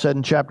that, Paul said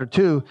in chapter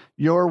 2,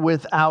 you're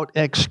without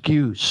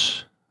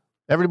excuse.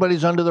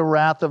 Everybody's under the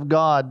wrath of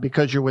God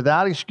because you're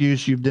without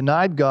excuse. You've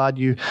denied God.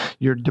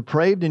 You're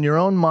depraved in your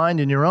own mind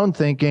and your own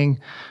thinking.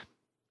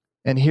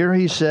 And here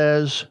he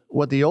says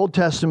what the Old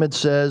Testament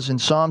says in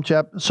Psalm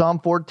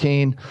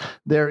 14,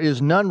 there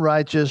is none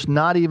righteous,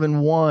 not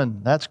even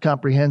one. That's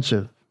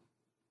comprehensive.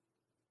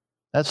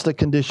 That's the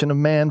condition of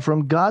man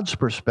from God's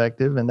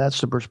perspective, and that's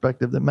the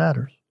perspective that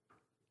matters.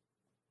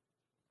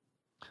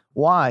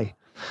 Why?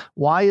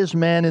 Why is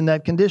man in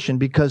that condition?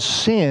 Because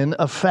sin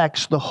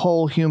affects the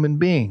whole human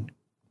being.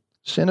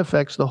 Sin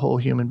affects the whole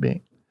human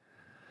being.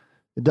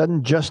 It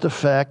doesn't just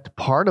affect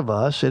part of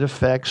us, it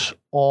affects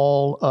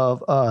all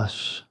of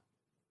us.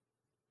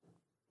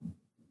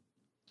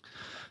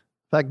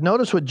 In fact,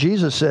 notice what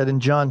Jesus said in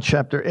John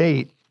chapter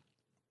 8.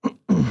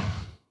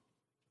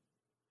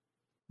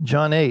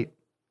 John 8,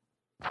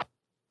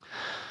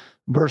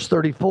 verse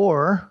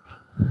 34.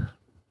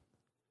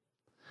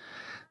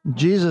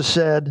 Jesus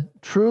said,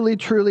 truly,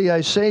 truly,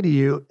 I say to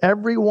you,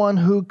 everyone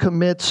who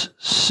commits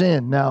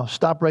sin. Now,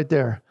 stop right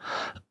there.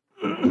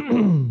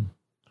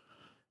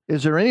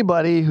 Is there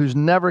anybody who's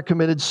never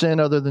committed sin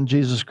other than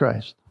Jesus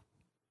Christ?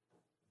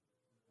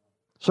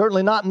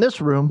 Certainly not in this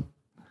room,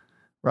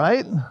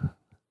 right?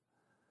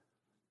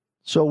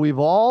 So we've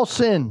all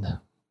sinned.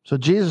 So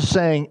Jesus is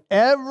saying,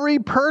 every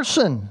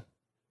person,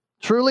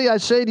 truly I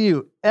say to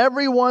you,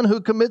 everyone who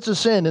commits a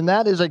sin, and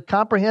that is a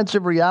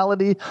comprehensive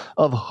reality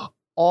of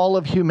all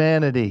of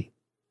humanity,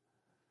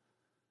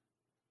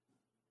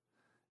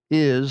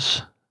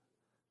 is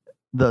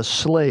the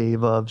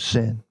slave of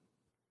sin.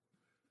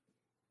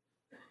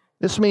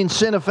 This means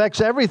sin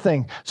affects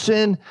everything.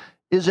 Sin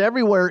is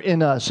everywhere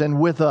in us and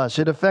with us.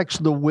 It affects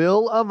the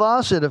will of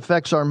us. It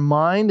affects our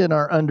mind and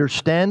our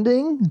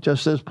understanding,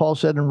 just as Paul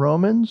said in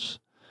Romans.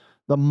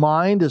 The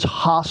mind is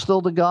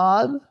hostile to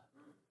God.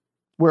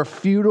 We're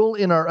futile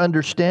in our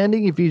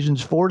understanding,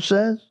 Ephesians 4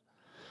 says.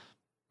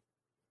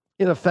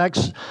 It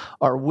affects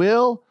our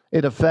will.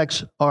 It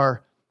affects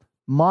our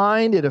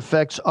mind. It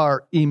affects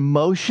our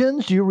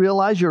emotions. Do you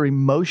realize your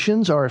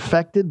emotions are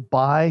affected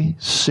by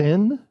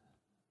sin?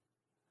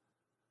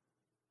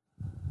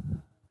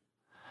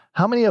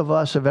 How many of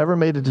us have ever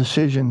made a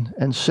decision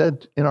and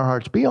said in our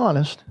hearts, be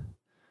honest,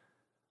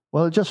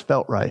 well, it just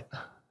felt right.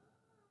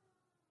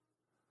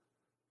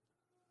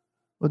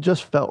 Well, it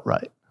just felt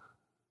right.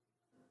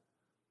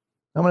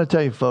 I'm going to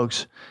tell you,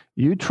 folks,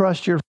 you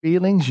trust your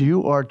feelings,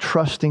 you are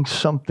trusting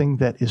something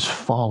that is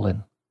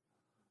fallen,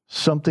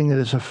 something that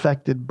is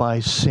affected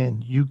by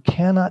sin. You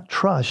cannot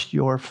trust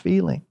your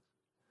feelings.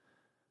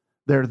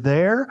 They're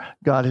there.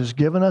 God has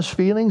given us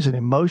feelings and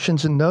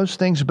emotions and those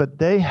things, but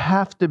they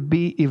have to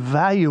be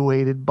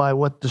evaluated by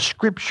what the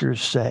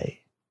Scriptures say.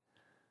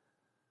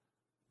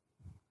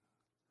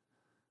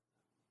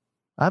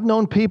 I've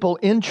known people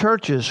in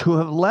churches who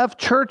have left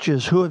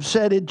churches who have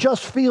said it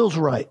just feels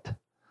right.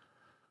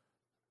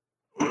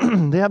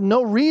 They have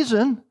no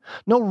reason,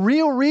 no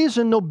real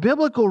reason, no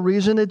biblical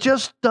reason. It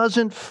just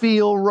doesn't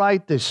feel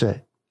right, they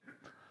say.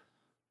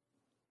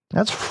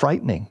 That's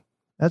frightening.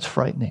 That's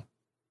frightening.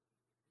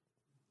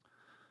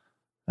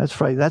 That's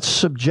frightening. That's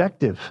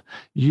subjective.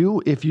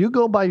 If you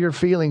go by your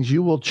feelings,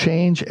 you will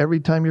change every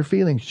time your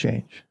feelings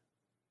change.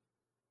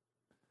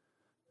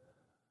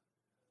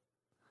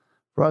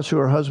 For us who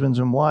are husbands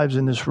and wives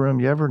in this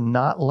room, you ever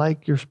not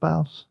like your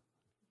spouse?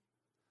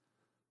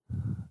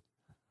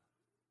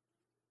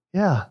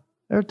 Yeah,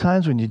 there are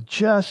times when you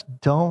just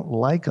don't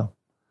like them.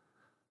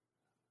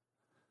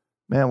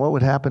 Man, what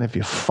would happen if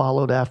you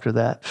followed after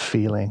that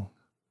feeling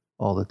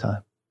all the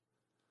time?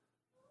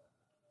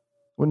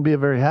 Wouldn't be a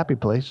very happy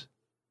place.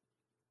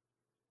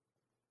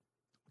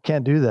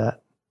 Can't do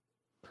that.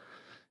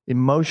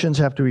 Emotions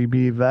have to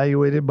be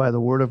evaluated by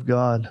the Word of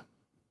God.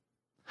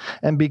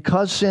 And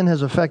because sin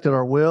has affected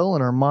our will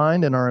and our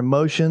mind and our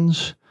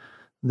emotions,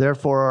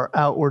 therefore our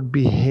outward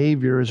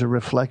behavior is a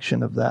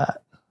reflection of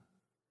that.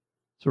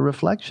 It's a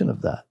reflection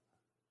of that.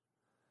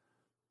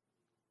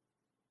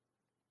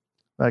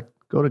 In fact,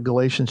 go to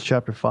Galatians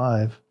chapter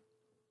 5.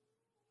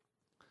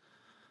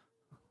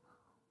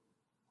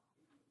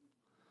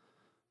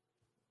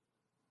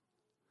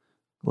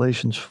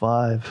 Galatians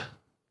 5.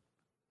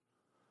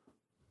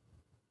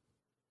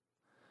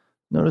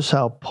 Notice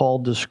how Paul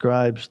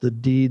describes the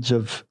deeds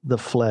of the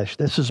flesh.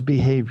 This is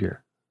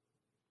behavior.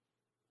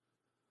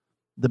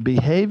 The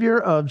behavior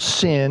of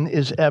sin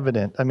is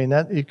evident. I mean,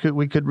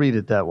 we could read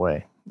it that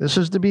way. This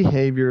is the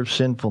behavior of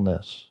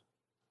sinfulness.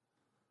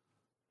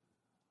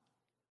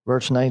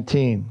 Verse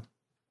 19.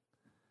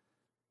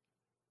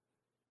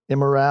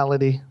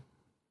 Immorality,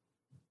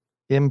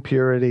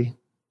 impurity,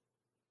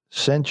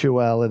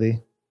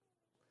 sensuality,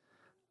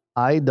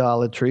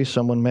 idolatry,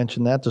 someone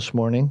mentioned that this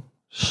morning,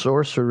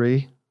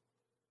 sorcery,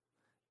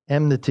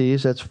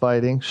 enmities, that's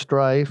fighting,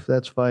 strife,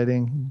 that's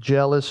fighting,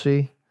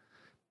 jealousy,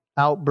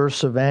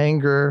 outbursts of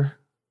anger,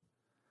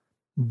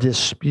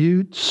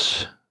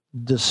 disputes,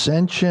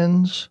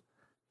 dissensions,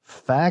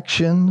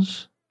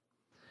 factions,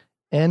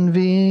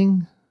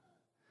 envying,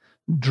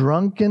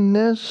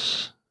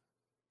 drunkenness,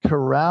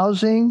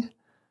 carousing.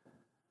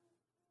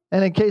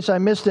 And in case I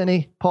missed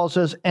any, Paul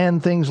says,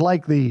 and things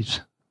like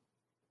these.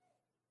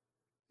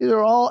 These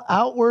are all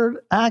outward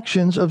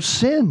actions of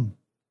sin.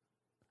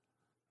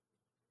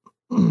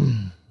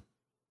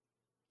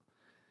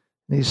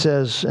 He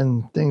says,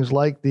 and things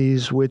like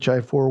these, which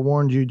I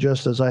forewarned you,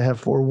 just as I have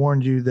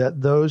forewarned you, that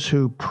those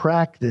who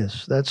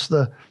practice, that's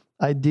the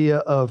idea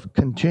of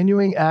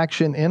continuing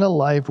action in a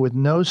life with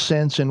no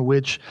sense in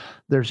which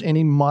there's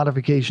any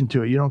modification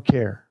to it. You don't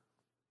care.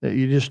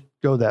 You just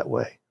go that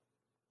way.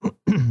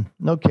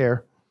 No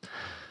care.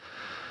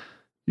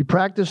 You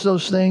practice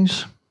those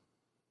things.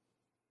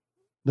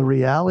 The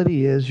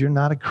reality is you're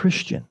not a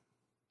Christian.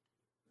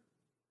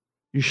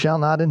 You shall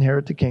not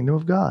inherit the kingdom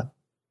of God.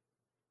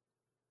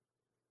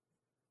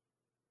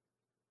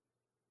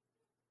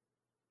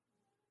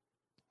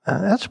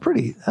 That's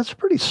pretty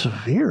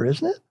severe,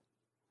 isn't it?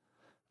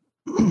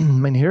 I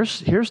mean,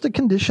 here's the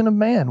condition of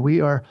man.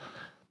 We are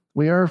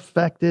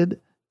affected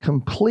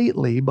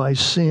completely by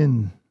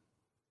sin,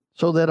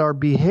 so that our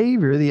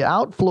behavior, the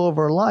outflow of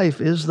our life,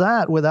 is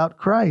that without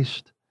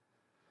Christ.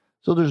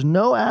 So there's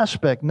no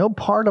aspect, no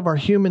part of our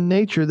human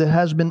nature that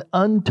has been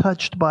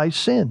untouched by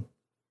sin.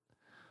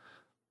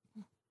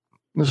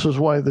 This is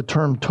why the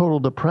term total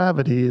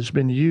depravity has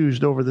been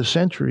used over the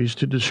centuries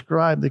to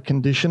describe the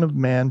condition of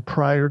man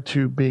prior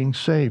to being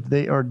saved.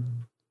 They are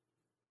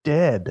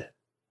dead.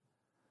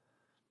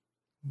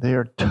 They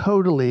are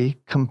totally,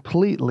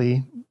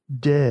 completely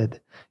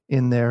dead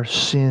in their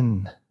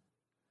sin.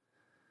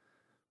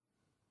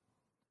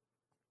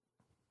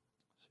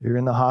 So you're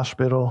in the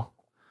hospital.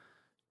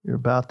 You're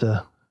about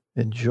to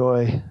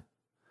enjoy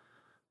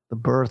the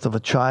birth of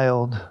a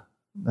child.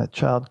 That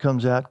child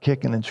comes out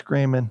kicking and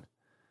screaming.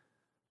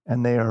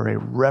 And they are a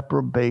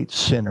reprobate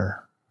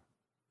sinner.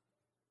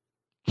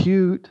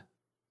 Cute.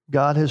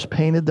 God has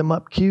painted them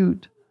up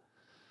cute.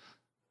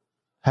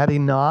 Had he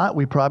not,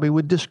 we probably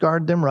would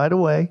discard them right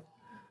away.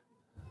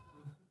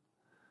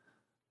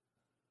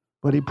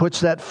 But he puts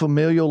that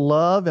familial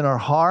love in our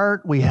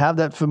heart. We have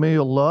that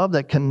familial love,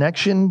 that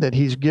connection that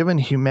he's given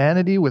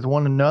humanity with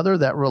one another,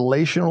 that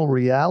relational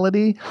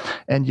reality.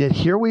 And yet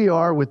here we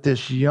are with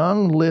this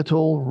young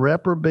little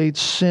reprobate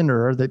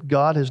sinner that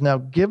God has now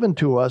given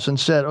to us and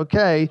said,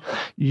 okay,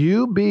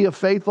 you be a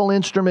faithful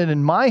instrument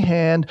in my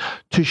hand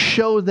to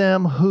show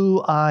them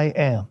who I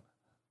am.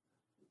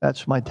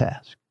 That's my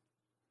task.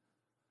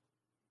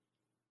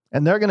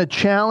 And they're going to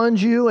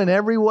challenge you in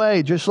every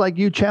way, just like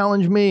you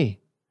challenge me.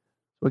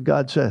 That's what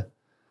God said.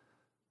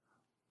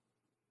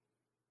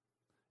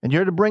 And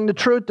you're to bring the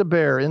truth to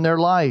bear in their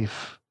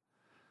life.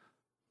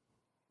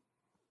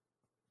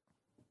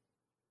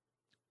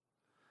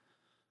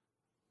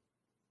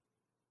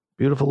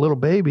 Beautiful little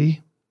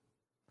baby,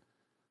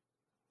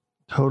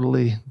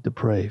 totally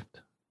depraved.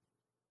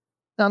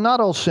 Now, not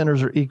all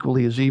sinners are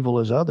equally as evil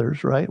as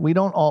others, right? We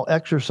don't all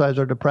exercise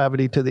our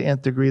depravity to the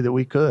nth degree that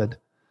we could.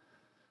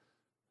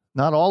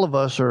 Not all of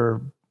us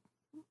are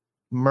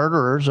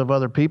murderers of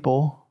other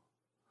people.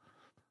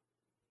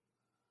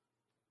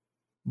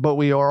 But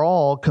we are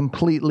all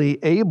completely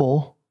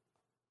able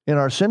in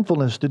our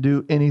sinfulness to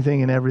do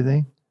anything and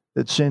everything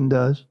that sin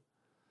does.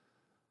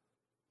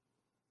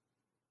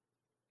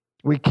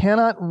 We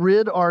cannot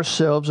rid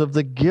ourselves of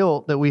the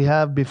guilt that we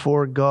have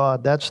before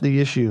God. That's the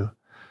issue.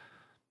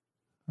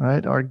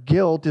 Right? Our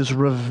guilt is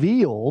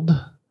revealed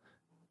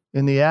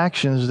in the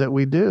actions that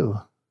we do.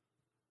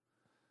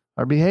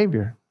 Our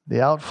behavior,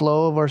 the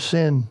outflow of our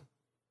sin.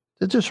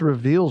 It just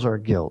reveals our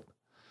guilt.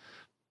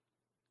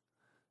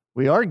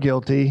 We are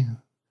guilty,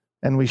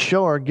 and we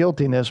show our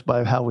guiltiness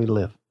by how we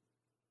live.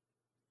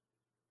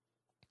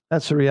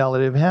 That's the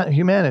reality of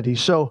humanity.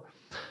 So,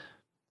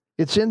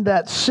 it's in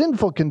that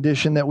sinful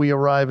condition that we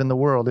arrive in the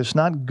world. It's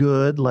not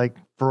good like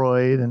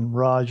Freud and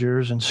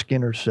Rogers and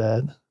Skinner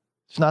said.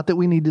 It's not that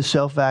we need to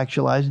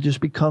self-actualize and just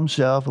become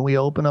self, and we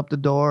open up the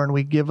door and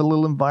we give a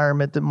little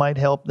environment that might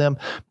help them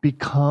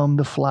become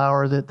the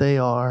flower that they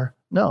are.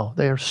 No,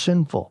 they are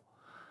sinful.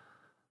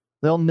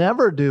 They'll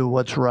never do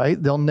what's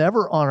right. They'll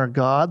never honor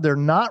God. They're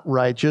not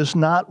righteous,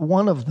 not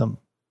one of them.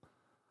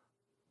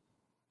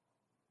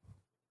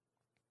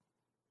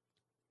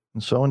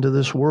 And so into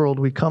this world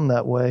we come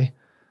that way.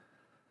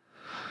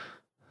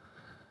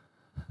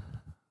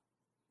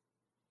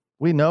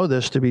 We know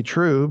this to be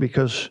true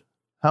because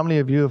how many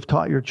of you have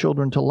taught your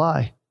children to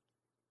lie?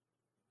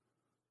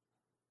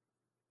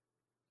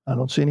 I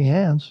don't see any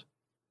hands.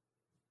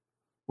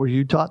 Were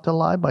you taught to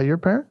lie by your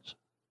parents?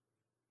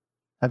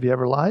 Have you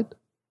ever lied?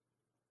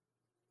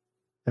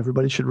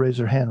 Everybody should raise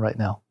their hand right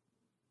now.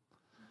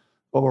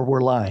 Or we're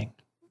lying.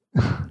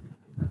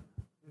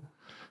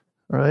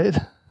 Right?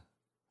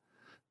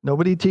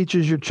 Nobody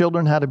teaches your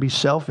children how to be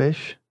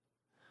selfish.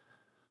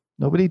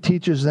 Nobody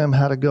teaches them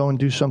how to go and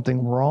do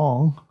something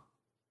wrong.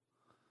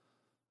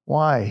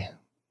 Why?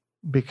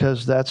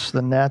 Because that's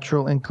the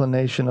natural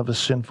inclination of a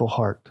sinful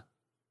heart.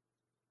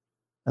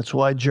 That's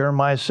why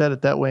Jeremiah said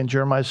it that way in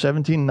Jeremiah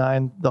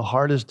 17:9. The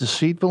heart is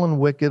deceitful and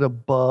wicked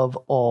above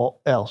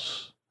all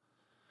else.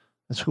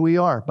 That's who we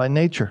are by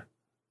nature.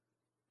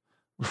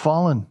 We're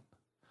fallen.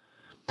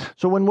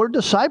 So when we're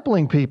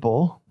discipling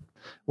people,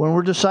 when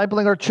we're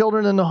discipling our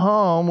children in the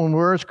home, when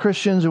we're as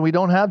Christians and we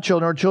don't have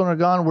children, our children are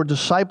gone, we're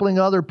discipling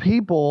other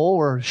people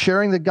or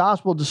sharing the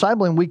gospel,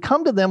 discipling, we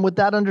come to them with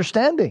that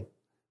understanding.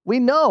 We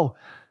know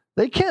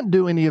they can't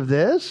do any of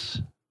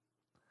this.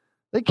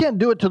 They can't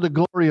do it to the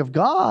glory of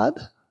God.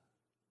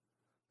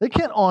 They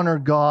can't honor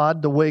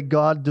God the way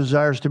God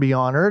desires to be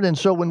honored. And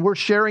so when we're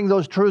sharing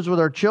those truths with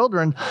our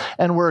children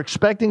and we're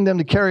expecting them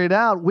to carry it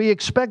out, we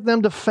expect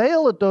them to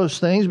fail at those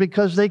things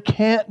because they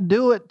can't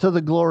do it to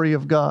the glory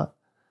of God.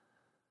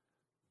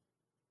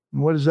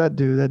 And what does that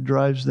do? That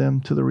drives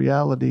them to the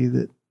reality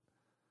that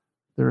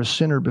they're a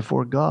sinner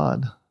before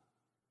God.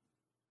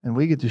 And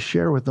we get to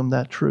share with them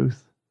that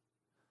truth.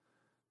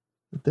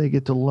 That they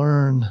get to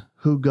learn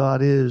who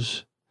God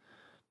is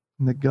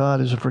and that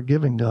God is a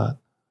forgiving God.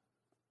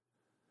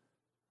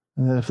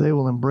 And that if they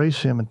will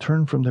embrace Him and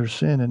turn from their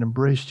sin and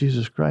embrace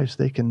Jesus Christ,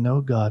 they can know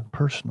God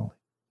personally.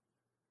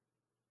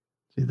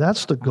 See,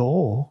 that's the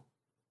goal.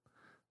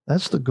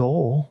 That's the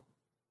goal.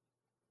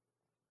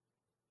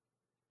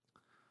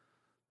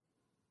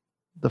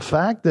 The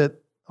fact that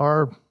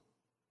our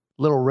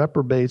little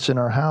reprobates in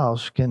our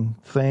house can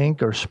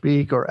think or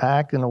speak or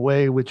act in a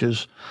way which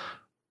is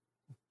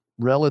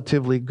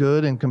relatively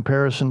good in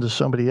comparison to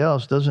somebody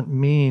else doesn't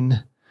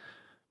mean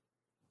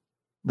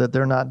that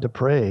they're not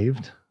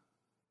depraved.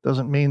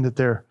 Doesn't mean that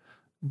they're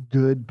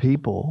good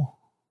people.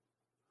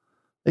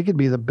 They could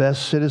be the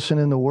best citizen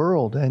in the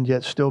world and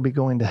yet still be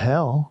going to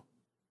hell.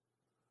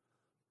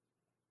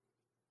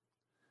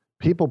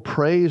 People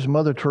praise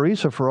Mother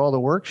Teresa for all the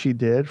work she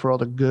did, for all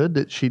the good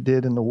that she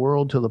did in the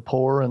world to the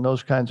poor and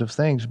those kinds of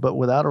things. But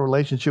without a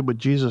relationship with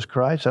Jesus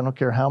Christ, I don't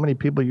care how many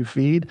people you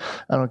feed,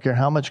 I don't care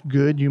how much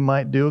good you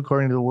might do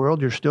according to the world,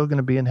 you're still going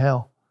to be in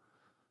hell.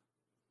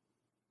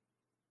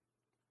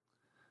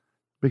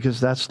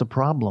 Because that's the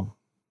problem,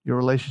 your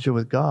relationship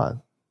with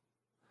God.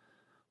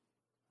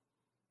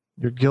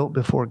 Your guilt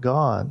before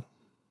God.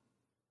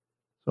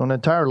 So an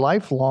entire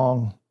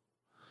lifelong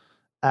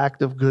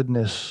act of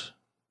goodness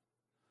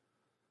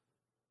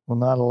will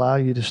not allow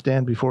you to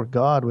stand before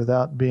God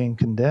without being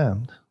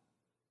condemned.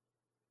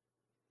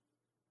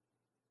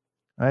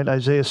 Right?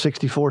 Isaiah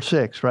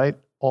 64:6, right?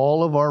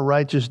 All of our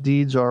righteous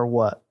deeds are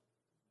what?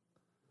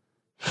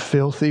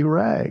 Filthy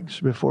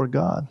rags before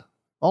God.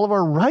 All of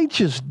our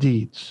righteous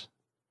deeds.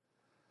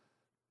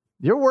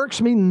 Your works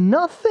mean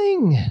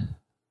nothing.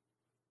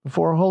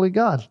 before a holy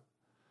God.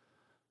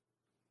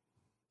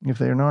 If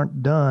they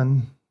aren't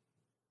done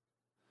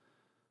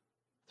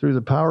through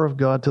the power of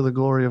God to the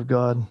glory of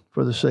God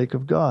for the sake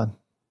of God.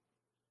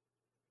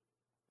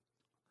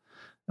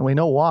 And we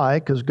know why,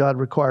 because God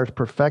requires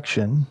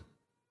perfection.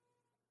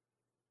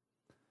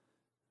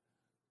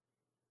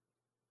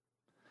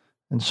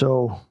 And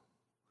so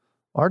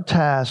our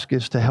task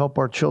is to help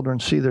our children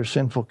see their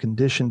sinful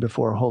condition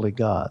before a holy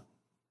God.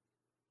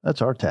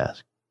 That's our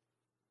task.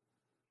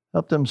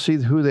 Help them see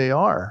who they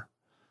are,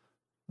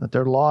 that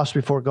they're lost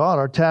before God.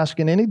 Our task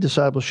in any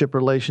discipleship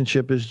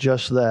relationship is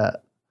just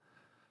that.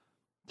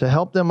 To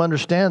help them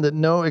understand that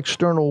no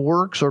external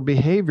works or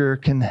behavior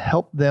can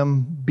help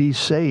them be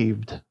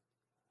saved.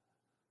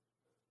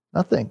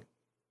 Nothing.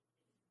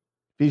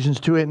 Ephesians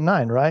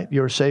 2:8-9, right?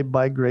 You're saved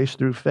by grace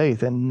through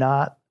faith and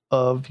not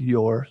of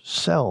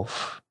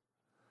yourself.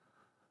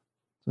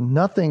 So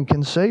nothing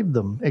can save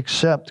them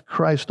except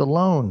Christ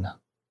alone.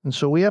 And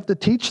so we have to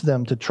teach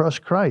them to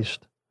trust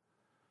Christ.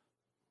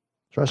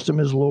 Trust Him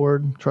as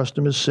Lord, trust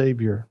Him as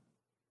Savior.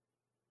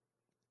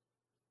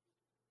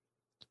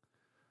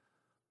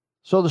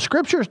 So the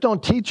Scriptures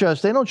don't teach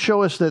us, they don't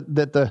show us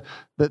that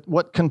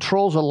what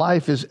controls a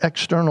life is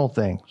external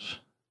things.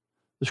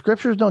 The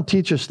Scriptures don't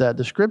teach us that.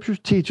 The Scriptures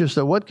teach us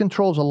that what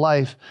controls a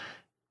life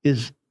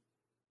is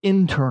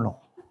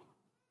internal.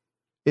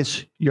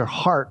 It's your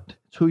heart.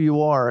 It's who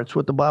you are. It's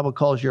what the Bible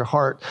calls your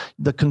heart,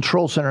 the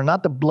control center,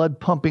 not the blood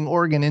pumping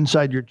organ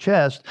inside your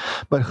chest,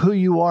 but who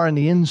you are on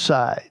the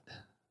inside.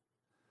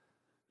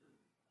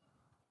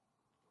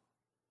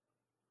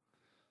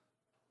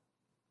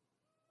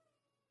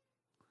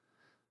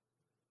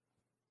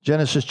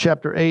 Genesis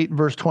chapter 8,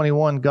 verse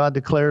 21, God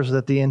declares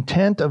that the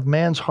intent of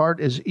man's heart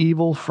is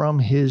evil from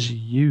his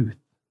youth.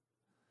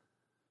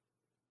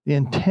 The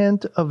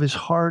intent of his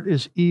heart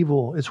is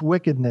evil. It's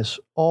wickedness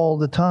all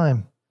the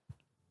time.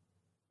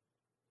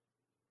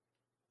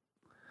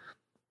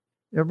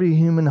 Every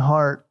human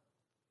heart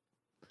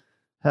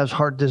has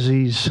heart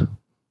disease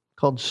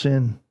called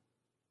sin,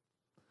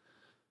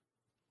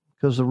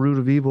 because the root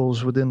of evil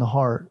is within the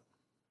heart.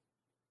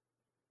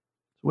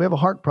 So we have a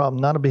heart problem,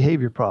 not a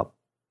behavior problem.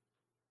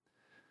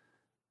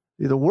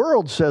 The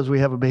world says we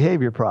have a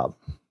behavior problem,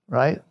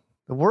 right?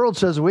 The world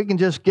says we can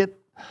just get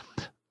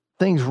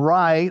things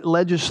right,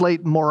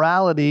 legislate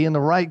morality in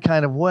the right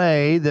kind of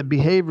way, that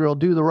behavior will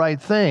do the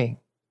right thing,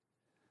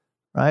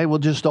 right? We'll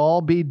just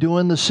all be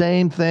doing the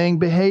same thing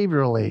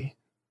behaviorally.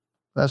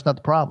 That's not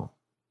the problem.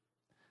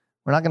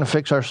 We're not going to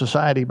fix our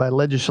society by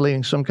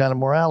legislating some kind of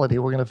morality.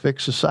 We're going to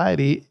fix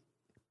society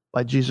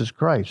by Jesus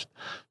Christ.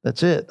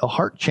 That's it, a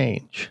heart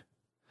change.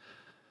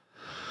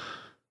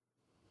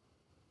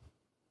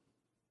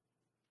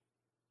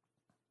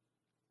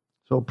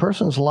 So a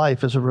person's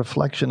life is a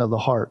reflection of the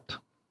heart.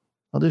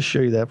 I'll just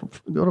show you that.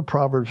 Go to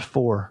Proverbs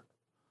 4.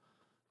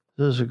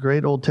 This is a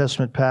great Old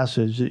Testament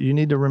passage that you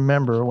need to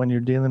remember when you're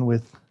dealing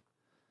with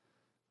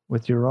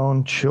your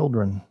own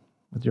children,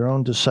 with your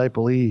own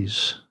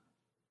disciplees.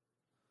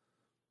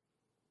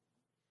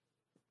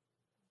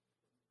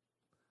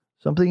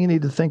 Something you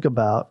need to think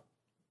about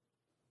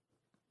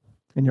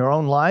in your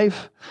own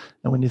life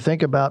and when you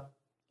think about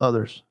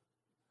others.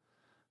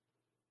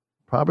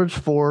 Proverbs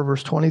 4,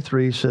 verse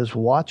 23 says,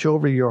 watch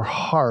over your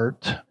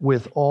heart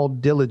with all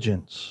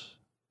diligence.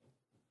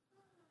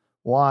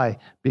 Why?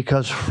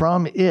 Because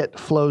from it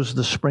flows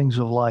the springs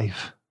of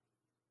life.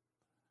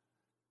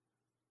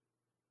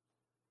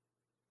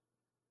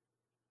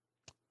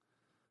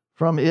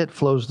 From it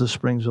flows the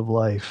springs of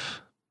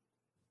life.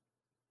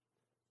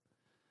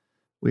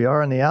 We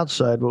are on the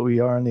outside what we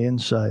are on the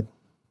inside.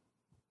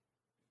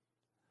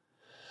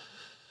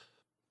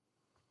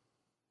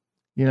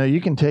 You know,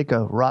 you can take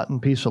a rotten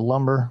piece of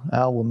lumber.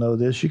 Al will know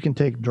this. You can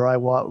take dry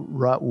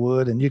rot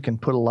wood and you can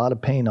put a lot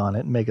of paint on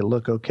it and make it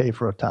look okay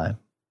for a time.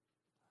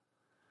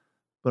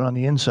 But on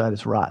the inside,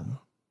 it's rotten.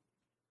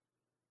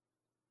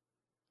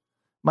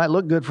 Might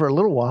look good for a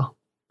little while,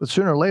 but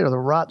sooner or later, the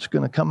rot's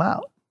going to come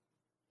out.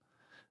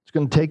 It's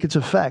going to take its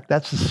effect.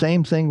 That's the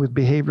same thing with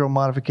behavioral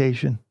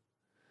modification.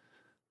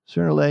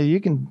 Sooner or later, you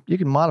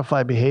can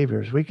modify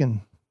behaviors. We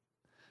can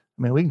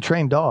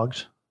train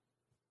dogs.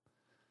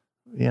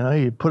 You know,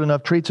 you put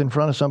enough treats in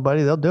front of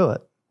somebody, they'll do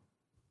it.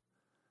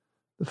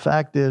 The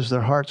fact is, their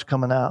heart's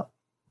coming out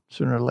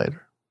sooner or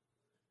later.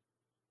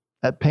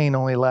 That pain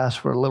only lasts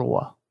for a little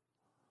while.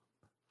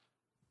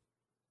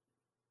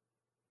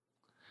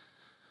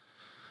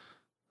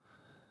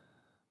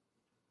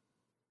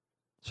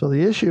 So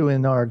the issue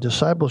in our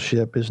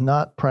discipleship is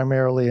not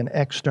primarily an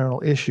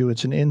external issue,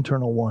 it's an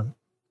internal one.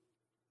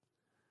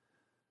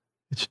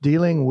 It's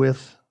dealing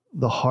with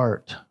the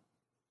heart.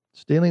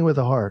 It's dealing with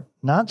the heart,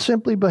 not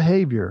simply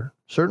behavior.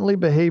 Certainly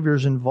behavior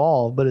is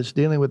involved, but it's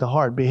dealing with the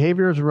heart.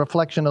 Behavior is a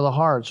reflection of the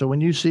heart. So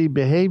when you see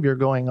behavior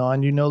going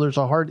on, you know there's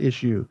a heart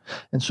issue.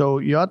 And so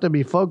you ought to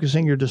be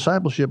focusing your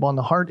discipleship on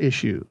the heart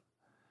issue,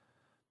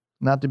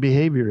 not the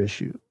behavior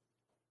issue.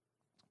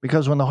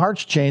 Because when the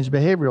heart's changed,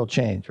 behavior will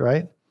change,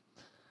 right?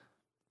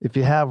 If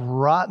you have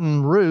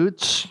rotten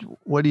roots,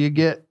 what do you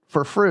get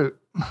for fruit?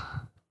 You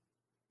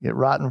get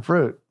rotten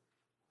fruit.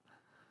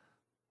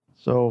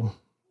 So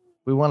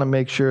we want to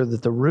make sure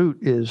that the root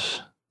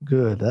is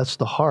good. That's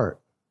the heart.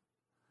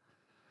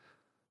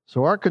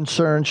 So our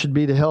concern should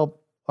be to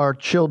help our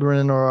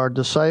children or our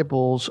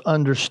disciples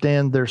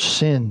understand their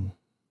sin.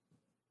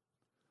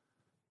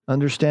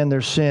 Understand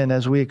their sin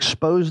as we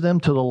expose them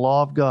to the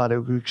law of God.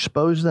 As we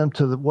expose them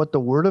to what the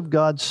Word of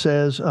God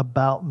says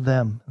about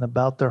them and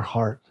about their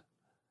heart.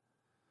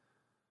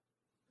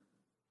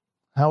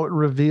 How it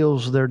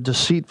reveals their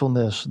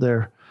deceitfulness,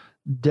 their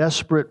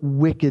desperate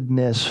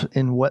wickedness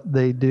in what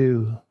they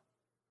do.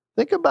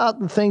 Think about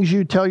the things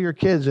you tell your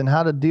kids and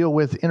how to deal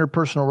with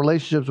interpersonal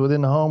relationships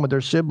within the home with their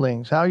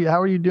siblings. How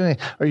are you doing?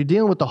 Are you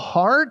dealing with the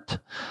heart,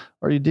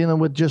 or are you dealing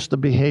with just the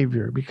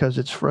behavior because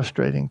it's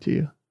frustrating to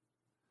you?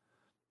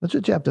 That's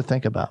what you have to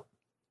think about,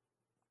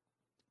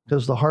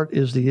 because the heart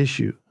is the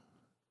issue.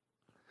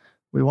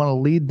 We want to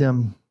lead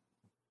them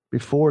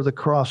before the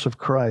cross of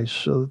Christ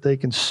so that they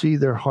can see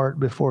their heart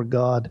before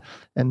God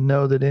and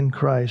know that in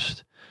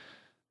Christ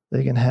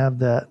they can have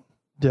that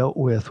dealt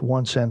with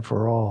once and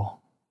for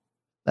all.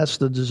 That's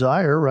the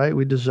desire, right?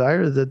 We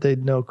desire that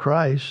they'd know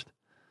Christ.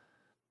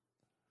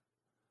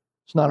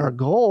 It's not our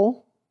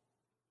goal,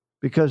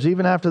 because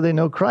even after they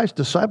know Christ,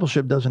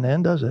 discipleship doesn't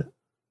end, does it?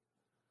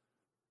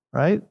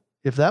 Right?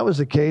 If that was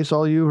the case,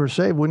 all you who are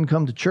saved wouldn't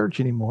come to church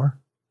anymore,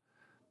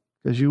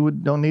 because you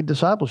don't need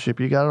discipleship.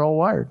 You got it all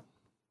wired.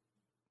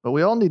 But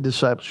we all need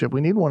discipleship.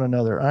 We need one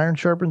another. Iron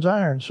sharpens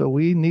iron. So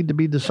we need to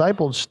be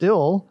discipled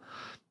still,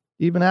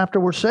 even after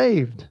we're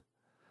saved,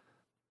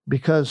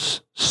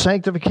 because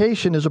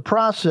sanctification is a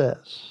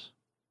process.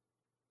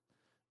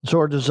 So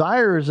our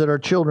desire is that our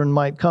children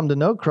might come to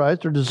know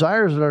Christ. Our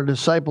desire is that our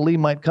disciplee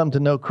might come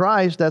to know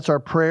Christ. That's our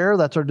prayer.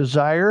 That's our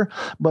desire.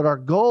 But our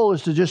goal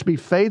is to just be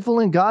faithful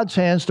in God's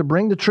hands to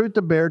bring the truth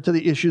to bear to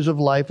the issues of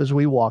life as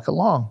we walk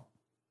along.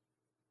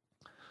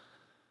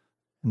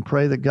 And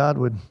pray that God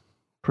would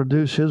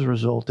produce His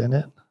result in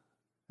it.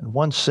 And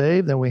once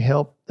saved, then we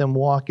help them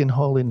walk in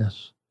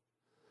holiness.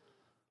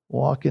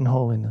 Walk in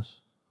holiness.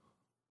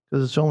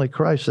 Because it's only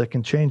Christ that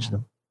can change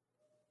them.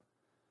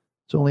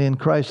 It's only in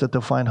Christ that they'll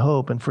find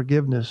hope and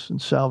forgiveness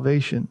and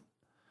salvation.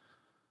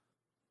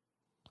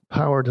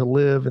 Power to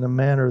live in a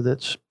manner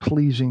that's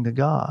pleasing to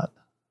God.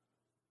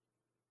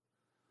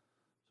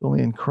 It's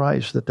only in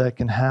Christ that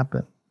can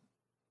happen.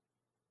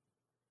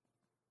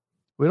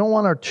 We don't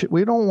want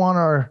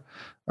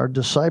our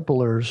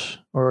disciplers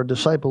or our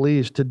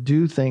disciplees to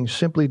do things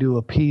simply to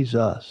appease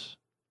us.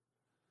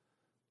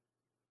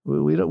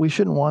 We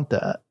shouldn't want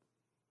that.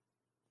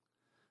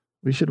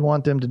 We should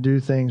want them to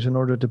do things in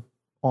order to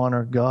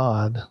honor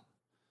God.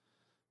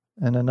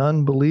 And an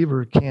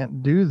unbeliever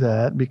can't do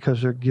that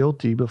because they're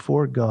guilty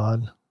before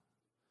God.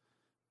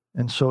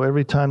 And so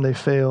every time they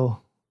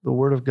fail, the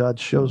Word of God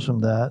shows them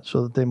that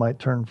so that they might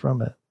turn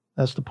from it.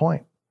 That's the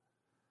point.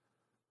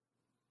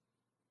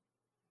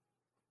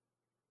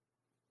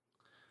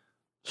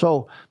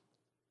 So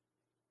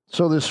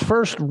this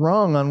first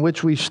rung on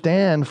which we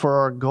stand for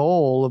our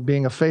goal of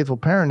being a faithful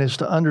parent is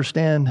to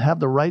understand, have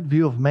the right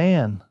view of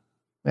man.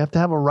 We have to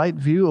have a right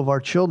view of our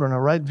children, a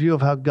right view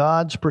of how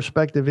God's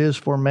perspective is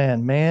for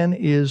man. Man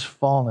is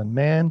fallen.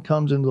 Man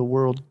comes into the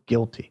world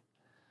guilty.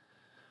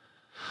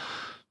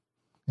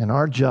 And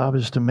our job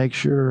is to make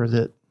sure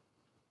that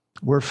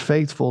we're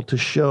faithful to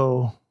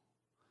show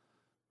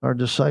our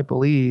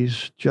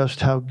disciplees just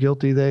how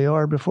guilty they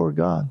are before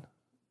God.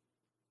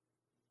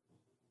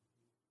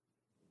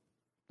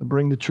 To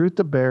bring the truth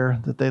to bear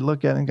that they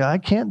look at and go, I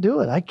can't do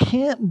it. I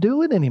can't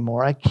do it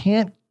anymore. I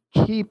can't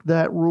keep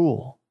that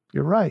rule.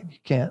 You're right. You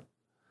can't.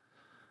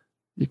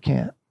 You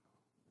can't.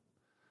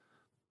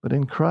 But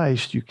in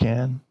Christ, you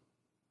can.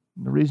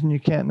 And the reason you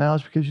can't now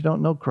is because you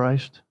don't know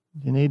Christ.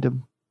 You need to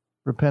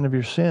repent of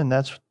your sin.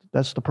 That's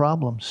the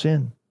problem,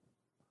 sin.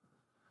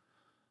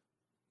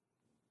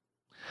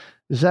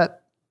 Does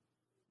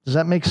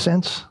that make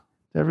sense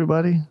to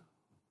everybody?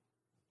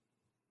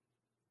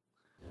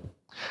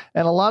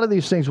 And a lot of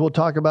these things we'll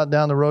talk about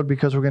down the road,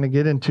 because we're going to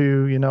get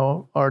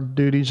into, our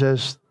duties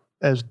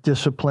as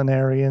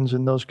disciplinarians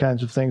and those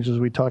kinds of things as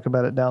we talk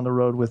about it down the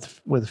road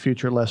with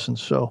future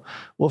lessons. So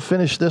we'll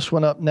finish this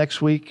one up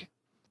next week.